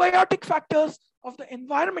and abiotic factors of the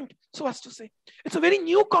environment, so as to say. It's a very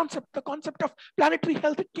new concept, the concept of planetary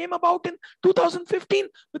health. It came about in 2015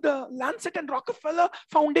 with the Lancet and Rockefeller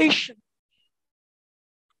Foundation.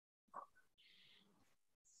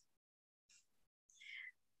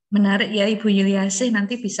 Menarik ya Ibu Yuliasih,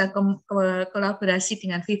 nanti bisa kolaborasi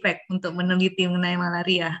dengan Vivek untuk meneliti mengenai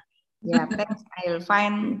malaria. Yeah, thanks. I'll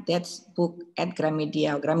find that book at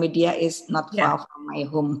Gramedia. Gramedia is not far from my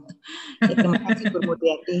home. Terima kasih Bu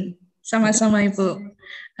Mulyati. Sama-sama Ibu.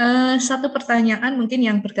 Satu pertanyaan mungkin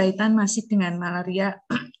yang berkaitan masih dengan malaria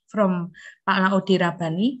from Pak Laude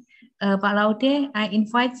Rabani. Pak Laude, I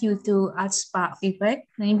invite you to ask Pak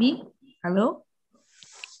Vivek, maybe. Halo.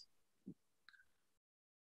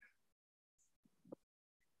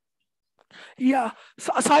 Ya,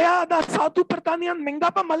 saya ada satu pertanyaan,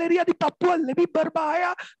 mengapa malaria di Papua lebih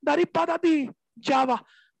berbahaya daripada di Jawa?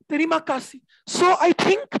 Terima kasih. So I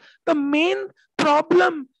think the main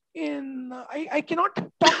problem in, I cannot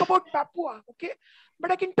talk about Papua, okay?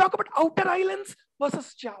 But I can talk about outer islands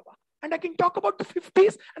versus Java. And I can talk about the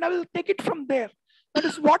 50s and I will take it from there. That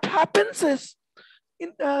is, what happens is,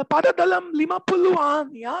 pada dalam 50-an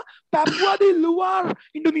ya, Papua di luar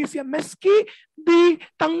Indonesia, meski di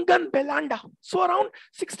tangan Belanda. So around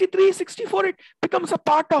 63, 64, it becomes a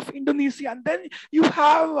part of Indonesia. And then you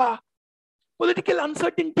have political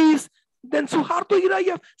uncertainties. Then Suharto era,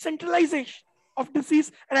 you have centralization of disease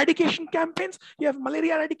eradication campaigns. You have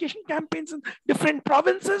malaria eradication campaigns in different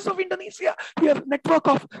provinces of Indonesia. You have network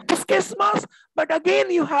of puskesmas. But again,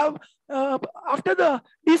 you have, after the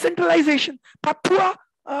decentralization, Papua,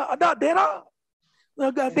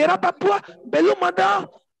 daerah Papua belum ada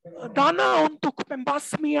dana untuk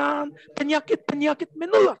pembasmian penyakit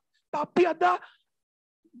menular. Tapi ada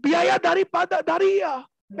biaya dari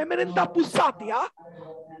pemerintah pusat ya.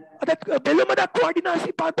 Belum ada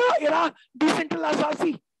koordinasi pada era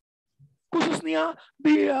desentralisasi, khususnya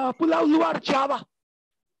di pulau luar Jawa.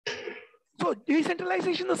 So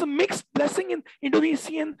decentralization is a mixed blessing in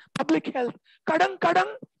Indonesian public health. Kadang-kadang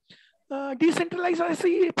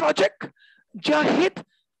decentralisasi project jahit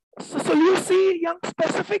solusi yang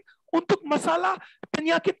spesifik untuk masalah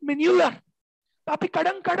penyakit menular. Tapi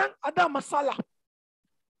kadang-kadang ada masalah.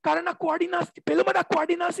 Karena koordinasi, belum ada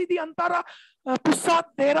koordinasi di antara pusat,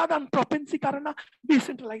 daerah, dan provinsi karena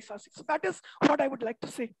decentralisasi. So that is what I would like to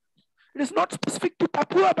say. It is not specific to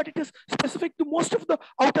Papua, but it is specific to most of the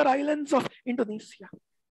outer islands of Indonesia.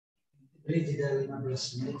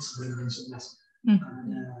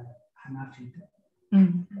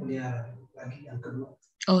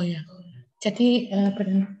 Oh ya. Jadi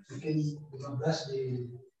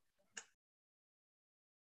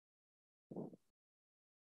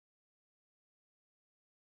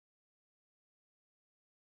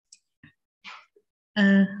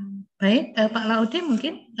baik, Pak Laude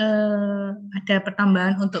mungkin ada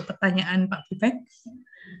pertambahan untuk pertanyaan Pak Vivek.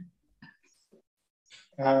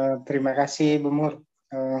 Terima kasih Bu Mur.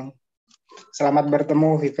 Selamat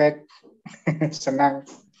bertemu Vivek. Senang.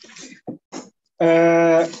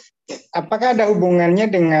 Apakah ada hubungannya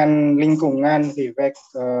dengan lingkungan Vivek?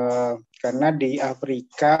 Karena di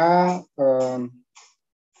Afrika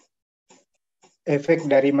efek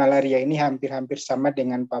dari malaria ini hampir-hampir sama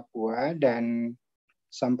dengan Papua, dan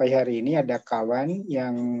sampai hari ini ada kawan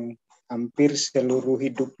yang hampir seluruh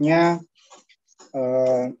hidupnya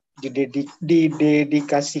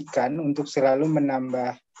didedikasikan untuk selalu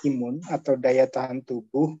menambah imun atau daya tahan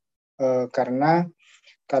tubuh, karena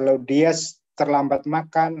kalau dia terlambat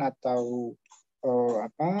makan atau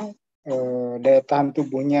daya tahan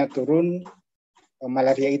tubuhnya turun,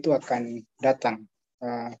 malaria itu akan datang.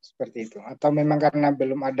 Seperti itu. Atau memang karena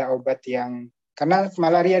belum ada obat karena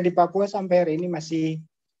malaria di Papua sampai hari ini masih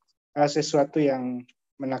sesuatu yang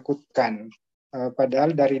menakutkan.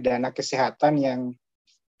 Padahal dari dana kesehatan yang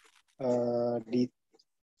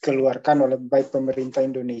dikeluarkan oleh baik pemerintah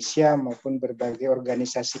Indonesia maupun berbagai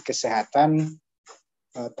organisasi kesehatan,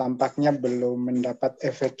 tampaknya belum mendapat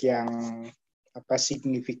efek yang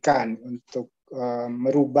signifikan untuk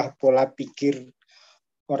merubah pola pikir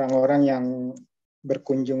orang-orang yang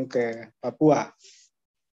berkunjung ke Papua.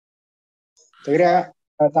 Saya kira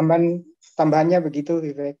tambahannya begitu,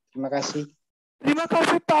 Vivek. Terima kasih. Terima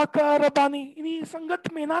kasih Pak Rabani. Ini sangat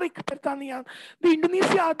menarik pertanyaan. Di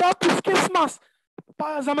Indonesia ada puskesmas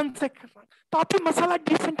zaman sekarang, tapi masalah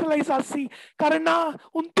desentralisasi karena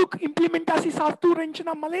untuk implementasi satu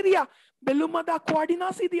rencana malaria belum ada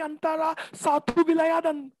koordinasi di antara satu wilayah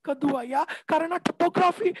dan kedua, ya, karena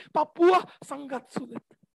topografi Papua sangat sulit.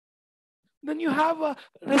 Then you have a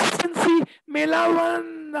resistancy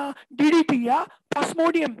melawan DDT, ya,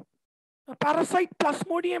 Plasmodium, parasite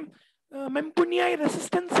Plasmodium mempunyai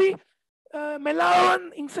resistensi melawan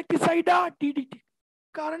insektisida DDT.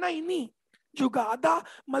 Karena ini juga ada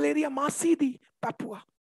malaria masih di Papua.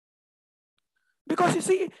 Because you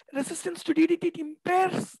see, resistance to DDT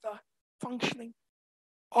impairs the functioning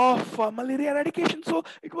of malaria eradication. So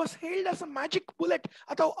it was hailed as a magic bullet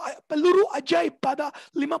atau peluru ajaib pada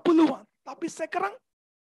 50-an. Tapi sekarang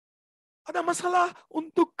ada masalah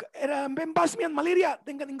untuk pembasmian malaria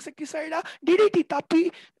dengan insektisida DDT.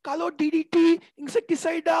 Tapi kalau DDT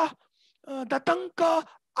insektisida datang ke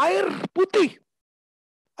air putih,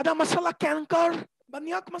 ada masalah kanker,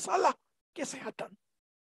 banyak masalah kesehatan.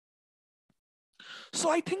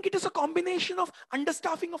 So I think it is a combination of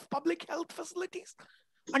understaffing of public health facilities,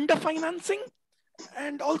 underfinancing,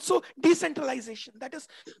 and also decentralization. That is,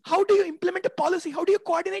 how do you implement a policy? How do you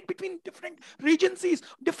coordinate between different regencies,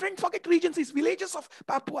 different pocket regencies, villages of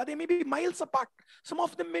Papua? They may be miles apart. Some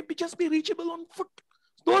of them may just be reachable on foot.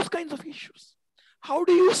 Those kinds of issues. How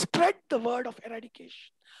do you spread the word of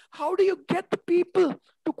eradication? How do you get the people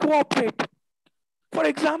to cooperate? For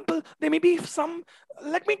example, there may be some,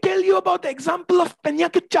 let me tell you about the example of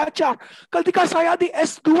penyakit cacar. Ketika saya di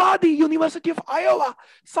S2 di University of Iowa,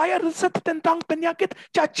 saya riset tentang penyakit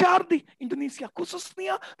cacar di Indonesia,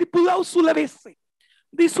 khususnya di Pulau Sulawesi.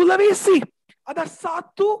 Di Sulawesi ada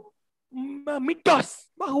satu mitos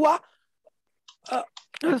bahwa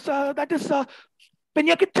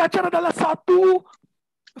penyakit cacar adalah satu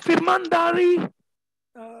firman dari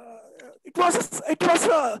it was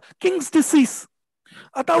a king's disease,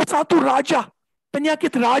 atau satu raja,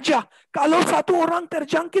 penyakit raja. Kalau satu orang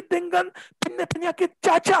terjangkit dengan penyakit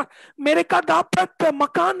cacar, mereka dapat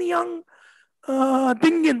makan yang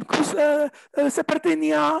dingin,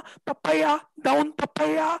 sepertinya papaya, daun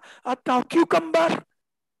papaya, atau cucumber,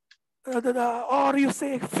 or you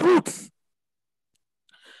say fruits.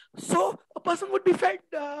 So a person would be fed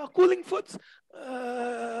cooling foods,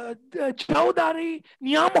 jauh dari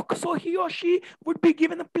nyamuk. So he or she would be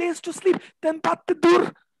given a place to sleep, tempat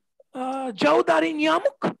tidur jauh dari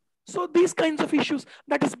nyamuk. So these kinds of issues,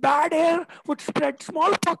 that is bad air would spread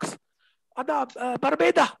smallpox. Ada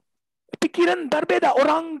berbeda, pikiran berbeda,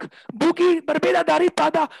 orang Bugis berbeda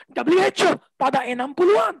daripada WHO pada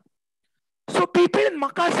 60-an. So people in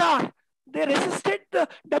Makassar, they resisted the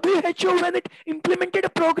WHO when it implemented a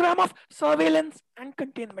program of surveillance and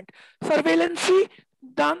containment. Surveillance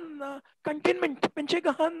dan containment,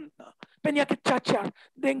 pencegahan penyakit cacar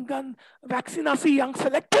dengan vaksinasi yang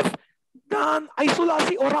selektif dan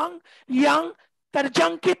isolasi orang yang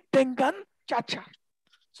terjangkit dengan cacar.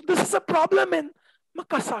 So this is a problem in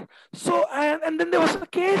Makassar. So and then there was a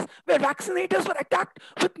case where vaccinators were attacked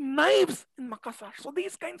with knives in Makassar. So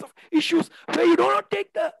these kinds of issues where you do not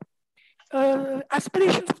take the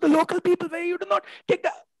aspirations of the local people, where you do not take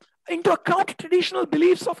into account traditional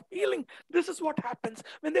beliefs of healing. This is what happens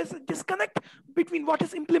when there's a disconnect between what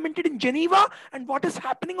is implemented in Geneva and what is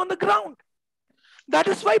happening on the ground. That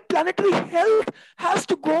is why planetary health has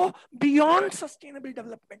to go beyond sustainable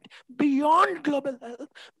development, beyond global health,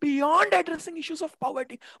 beyond addressing issues of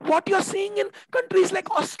poverty. What you're seeing in countries like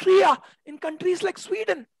Austria, in countries like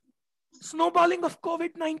Sweden, snowballing of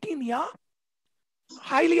COVID-19, yeah?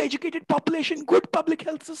 highly educated population, good public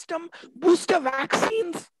health system, booster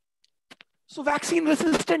vaccines. So vaccine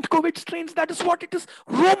resistant COVID strains, that is what it is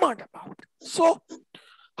rumored about. So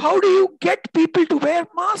how do you get people to wear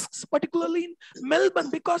masks, particularly in Melbourne?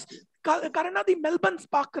 Because karena di Melbourne,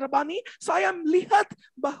 Pak Rabani, saya melihat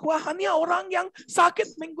bahwa hanya orang yang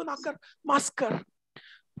sakit menggunakan masker.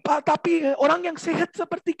 Tapi orang yang sehat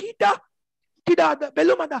seperti kita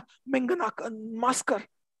belum ada menggunakan masker.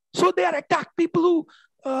 So they are attacked. People who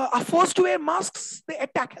are forced to wear masks, they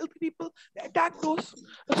attack healthy people, they attack those.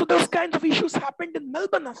 So those kinds of issues happened in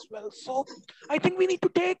Melbourne as well. So I think we need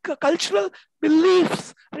to take cultural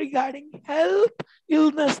beliefs regarding health,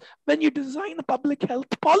 illness when you design a public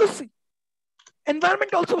health policy.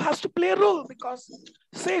 Environment also has to play a role because,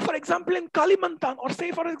 say, for example, in Kalimantan, or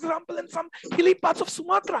say, for example, in some hilly parts of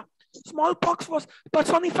Sumatra, smallpox was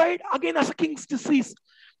personified again as a king's disease.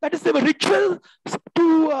 That is, there were rituals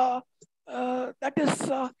to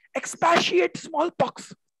expatiate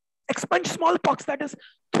smallpox, expunge smallpox, that is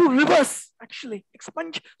through rivers, actually.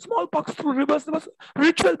 Expunge smallpox through rivers. There was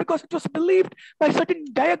ritual because it was believed by certain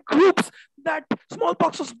dire groups that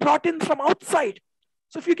smallpox was brought in from outside.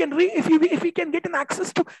 So if you can if we can get an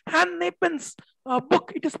access to Han Napen's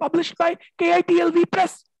book, it is published by KITLV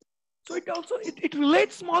Press. So it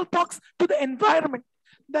relates smallpox to the environment,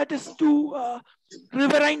 that is to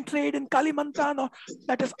riverine trade in Kalimantan, or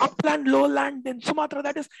that is upland, lowland in Sumatra,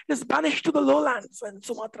 that is banished to the lowlands in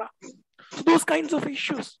Sumatra. So those kinds of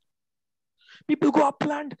issues. People go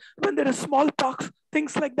upland when there is smallpox,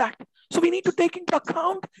 things like that. So we need to take into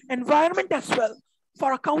account environment as well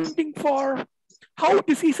for accounting for how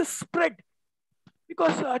diseases spread.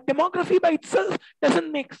 Because demography by itself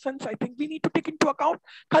doesn't make sense. I think we need to take into account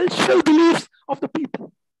cultural beliefs of the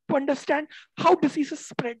people to understand how diseases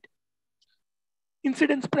spread,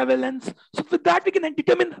 incidence, prevalence. So with that, we can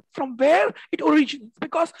determine from where it originates,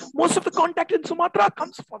 because most of the contact in Sumatra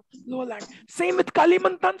comes from lowland. Same with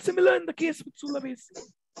Kalimantan, similar in the case with Sulawesi.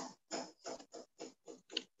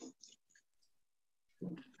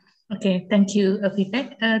 Okay, thank you,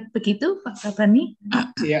 Vivek. Begitu, Pak Rabani?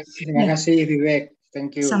 Ya, terima kasih, Vivek.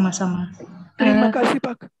 Thank you. Sama-sama. Terima kasih,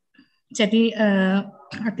 Pak. Jadi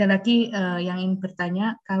ada lagi yang ingin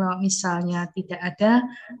bertanya, kalau misalnya tidak ada,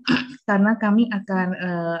 karena kami akan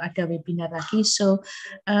ada webinar lagi, so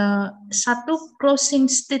satu closing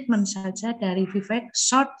statement saja dari Vivek,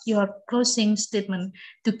 short your closing statement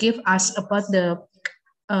to give us about the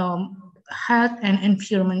health and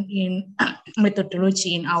environment in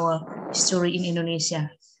methodology in our history in Indonesia.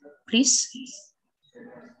 Please.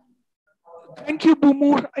 Thank you,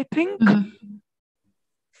 Bumur. I think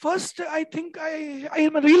first, I think I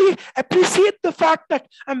really appreciate the fact that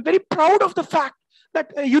I'm very proud of the fact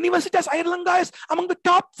that Universitas Airlangga is among the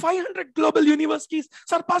top 500 global universities,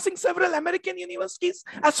 surpassing several American universities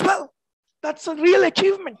as well. That's a real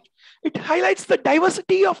achievement. It highlights the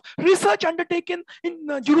diversity of research undertaken in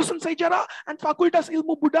Jurusan Sejarah and Fakultas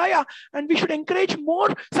Ilmu Budaya, and we should encourage more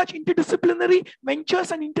such interdisciplinary ventures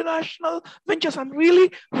and international ventures. I'm really,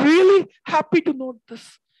 really happy to note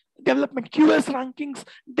this development, QS rankings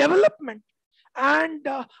development. And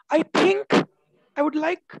I think I would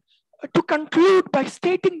like to conclude by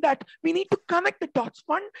stating that we need to connect the dots.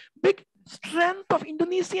 One big strength of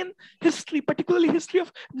Indonesian history, particularly history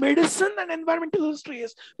of medicine and environmental history,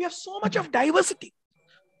 is we have so much of diversity.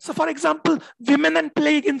 So for example, women and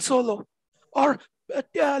plague in Solo, or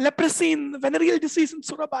leprosy in venereal disease in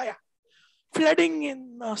Surabaya, flooding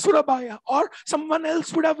in Surabaya, or someone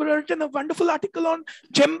else would have written a wonderful article on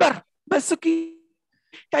Jember, Basuki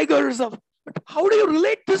Tiger Reserve. But how do you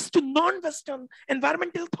relate this to non-Western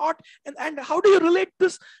environmental thought, and how do you relate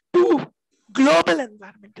this to global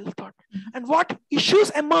environmental thought? And what issues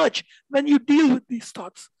emerge when you deal with these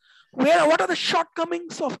thoughts? What are the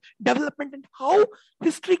shortcomings of development, and how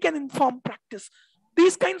history can inform practice?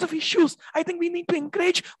 These kinds of issues, I think we need to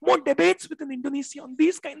encourage more debates within Indonesia on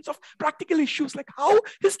these kinds of practical issues, like how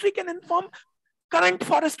history can inform current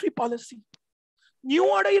forestry policy. New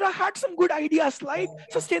Order era had some good ideas like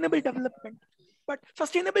sustainable development, but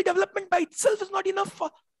sustainable development by itself is not enough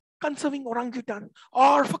for conserving orangutan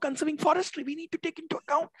or for conserving forestry. We need to take into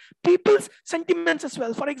account people's sentiments as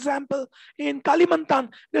well. For example, in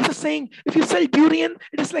Kalimantan, there's a saying, if you sell durian,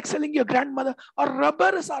 it is like selling your grandmother, or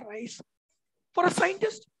rubber is our rice. For a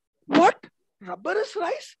scientist, what? Rubber is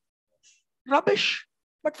rice? Rubbish.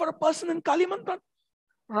 But for a person in Kalimantan,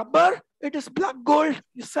 rubber, it is black gold.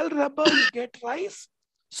 You sell rubber, you get rice.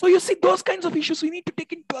 So you see, those kinds of issues we need to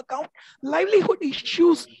take into account. Livelihood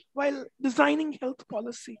issues while designing health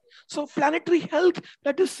policy. So planetary health,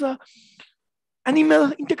 that is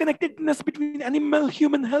interconnectedness between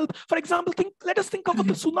animal-human health. For example, let us think of the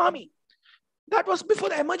tsunami. That was before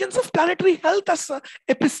the emergence of planetary health as an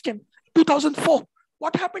episteme, 2004.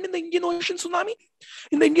 What happened in the Indian Ocean tsunami?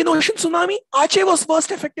 In the Indian Ocean tsunami, Aceh was first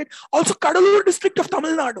affected. Also, Kadalur district of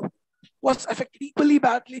Tamil Nadu was affected equally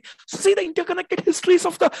badly. So see the interconnected histories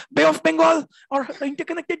of the Bay of Bengal, or the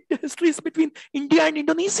interconnected histories between India and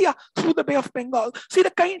Indonesia through the Bay of Bengal. See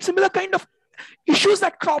the similar kind of issues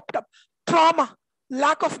that cropped up. Trauma,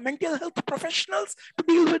 lack of mental health professionals to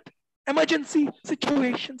deal with emergency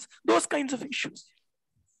situations, those kinds of issues.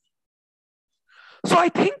 So I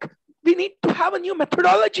think we need to have a new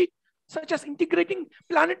methodology, such as integrating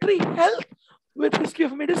planetary health with history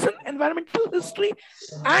of medicine, environmental history,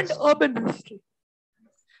 and urban history.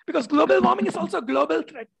 Because global warming is also a global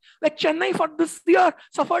threat. Like Chennai for this year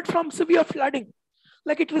suffered from severe flooding.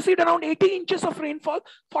 Like it received around 80 inches of rainfall,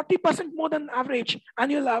 40% more than average,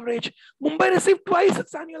 annual average. Mumbai received twice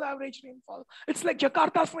its annual average rainfall. It's like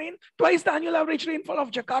Jakarta's rain, twice the annual average rainfall of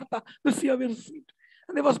Jakarta this year we received.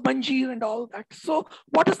 And there was Banjir and all that. So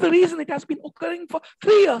what is the reason? It has been occurring for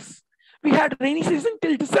 3 years. We had rainy season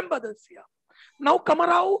till December this year. Now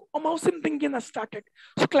Kamarau or Mausim Dingin has started.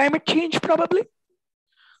 So climate change probably.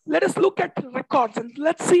 Let us look at records and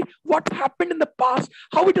let's see what happened in the past,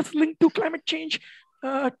 how it is linked to climate change,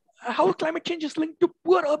 how climate change is linked to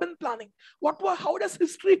poor urban planning. How does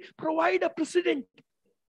history provide a precedent?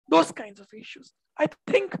 Those kinds of issues. I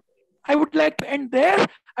think I would like to end there.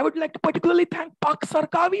 I would like to particularly thank Pak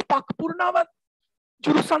Sarkavi, Pak Purnavat,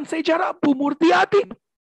 Jurusan Sejara, Bu Murtiati,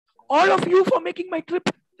 all of you for making my trip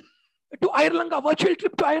to Irlanga, virtual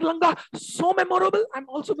trip to Irlanga, so memorable. I'm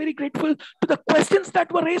also very grateful to the questions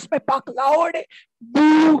that were raised by Pak Lawade,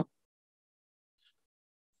 Bu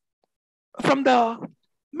from the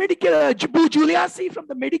medical, Bu Juliasi from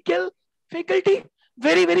the medical faculty.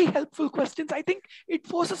 Very, very helpful questions. I think it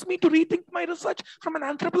forces me to rethink my research from an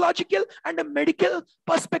anthropological and a medical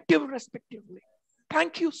perspective, respectively.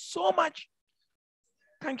 Thank you so much.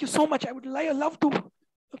 Thank you so much. I would love to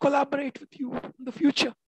collaborate with you in the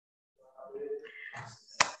future.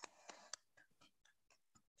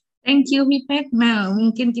 Thank you, Vivek. Nah,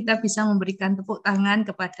 mungkin kita bisa memberikan tepuk tangan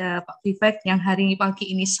kepada Pak Vivek yang hari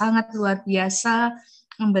pagi ini sangat luar biasa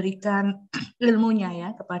memberikan ilmunya ya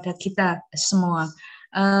kepada kita semua.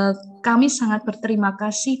 Kami sangat berterima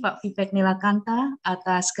kasih Pak Vivek Neelakanta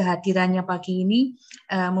atas kehadirannya pagi ini.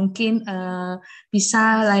 Mungkin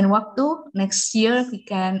bisa lain waktu, next year we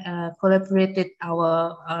can collaborate with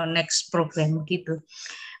our next program gitu.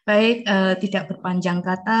 Baik, tidak berpanjang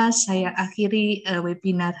kata, saya akhiri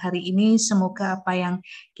webinar hari ini. Semoga apa yang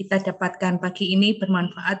kita dapatkan pagi ini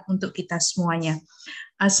bermanfaat untuk kita semuanya.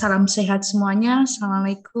 Salam sehat semuanya.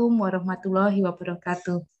 Assalamualaikum warahmatullahi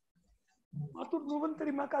wabarakatuh. Matur nuwun,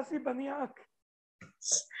 terima kasih banyak.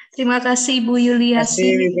 Terima kasih Ibu Yuliasi.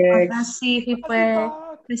 Terima kasih Vivek.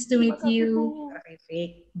 Nice to meet you.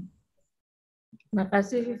 Vivek. Terima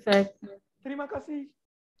kasih Vivek. Terima kasih.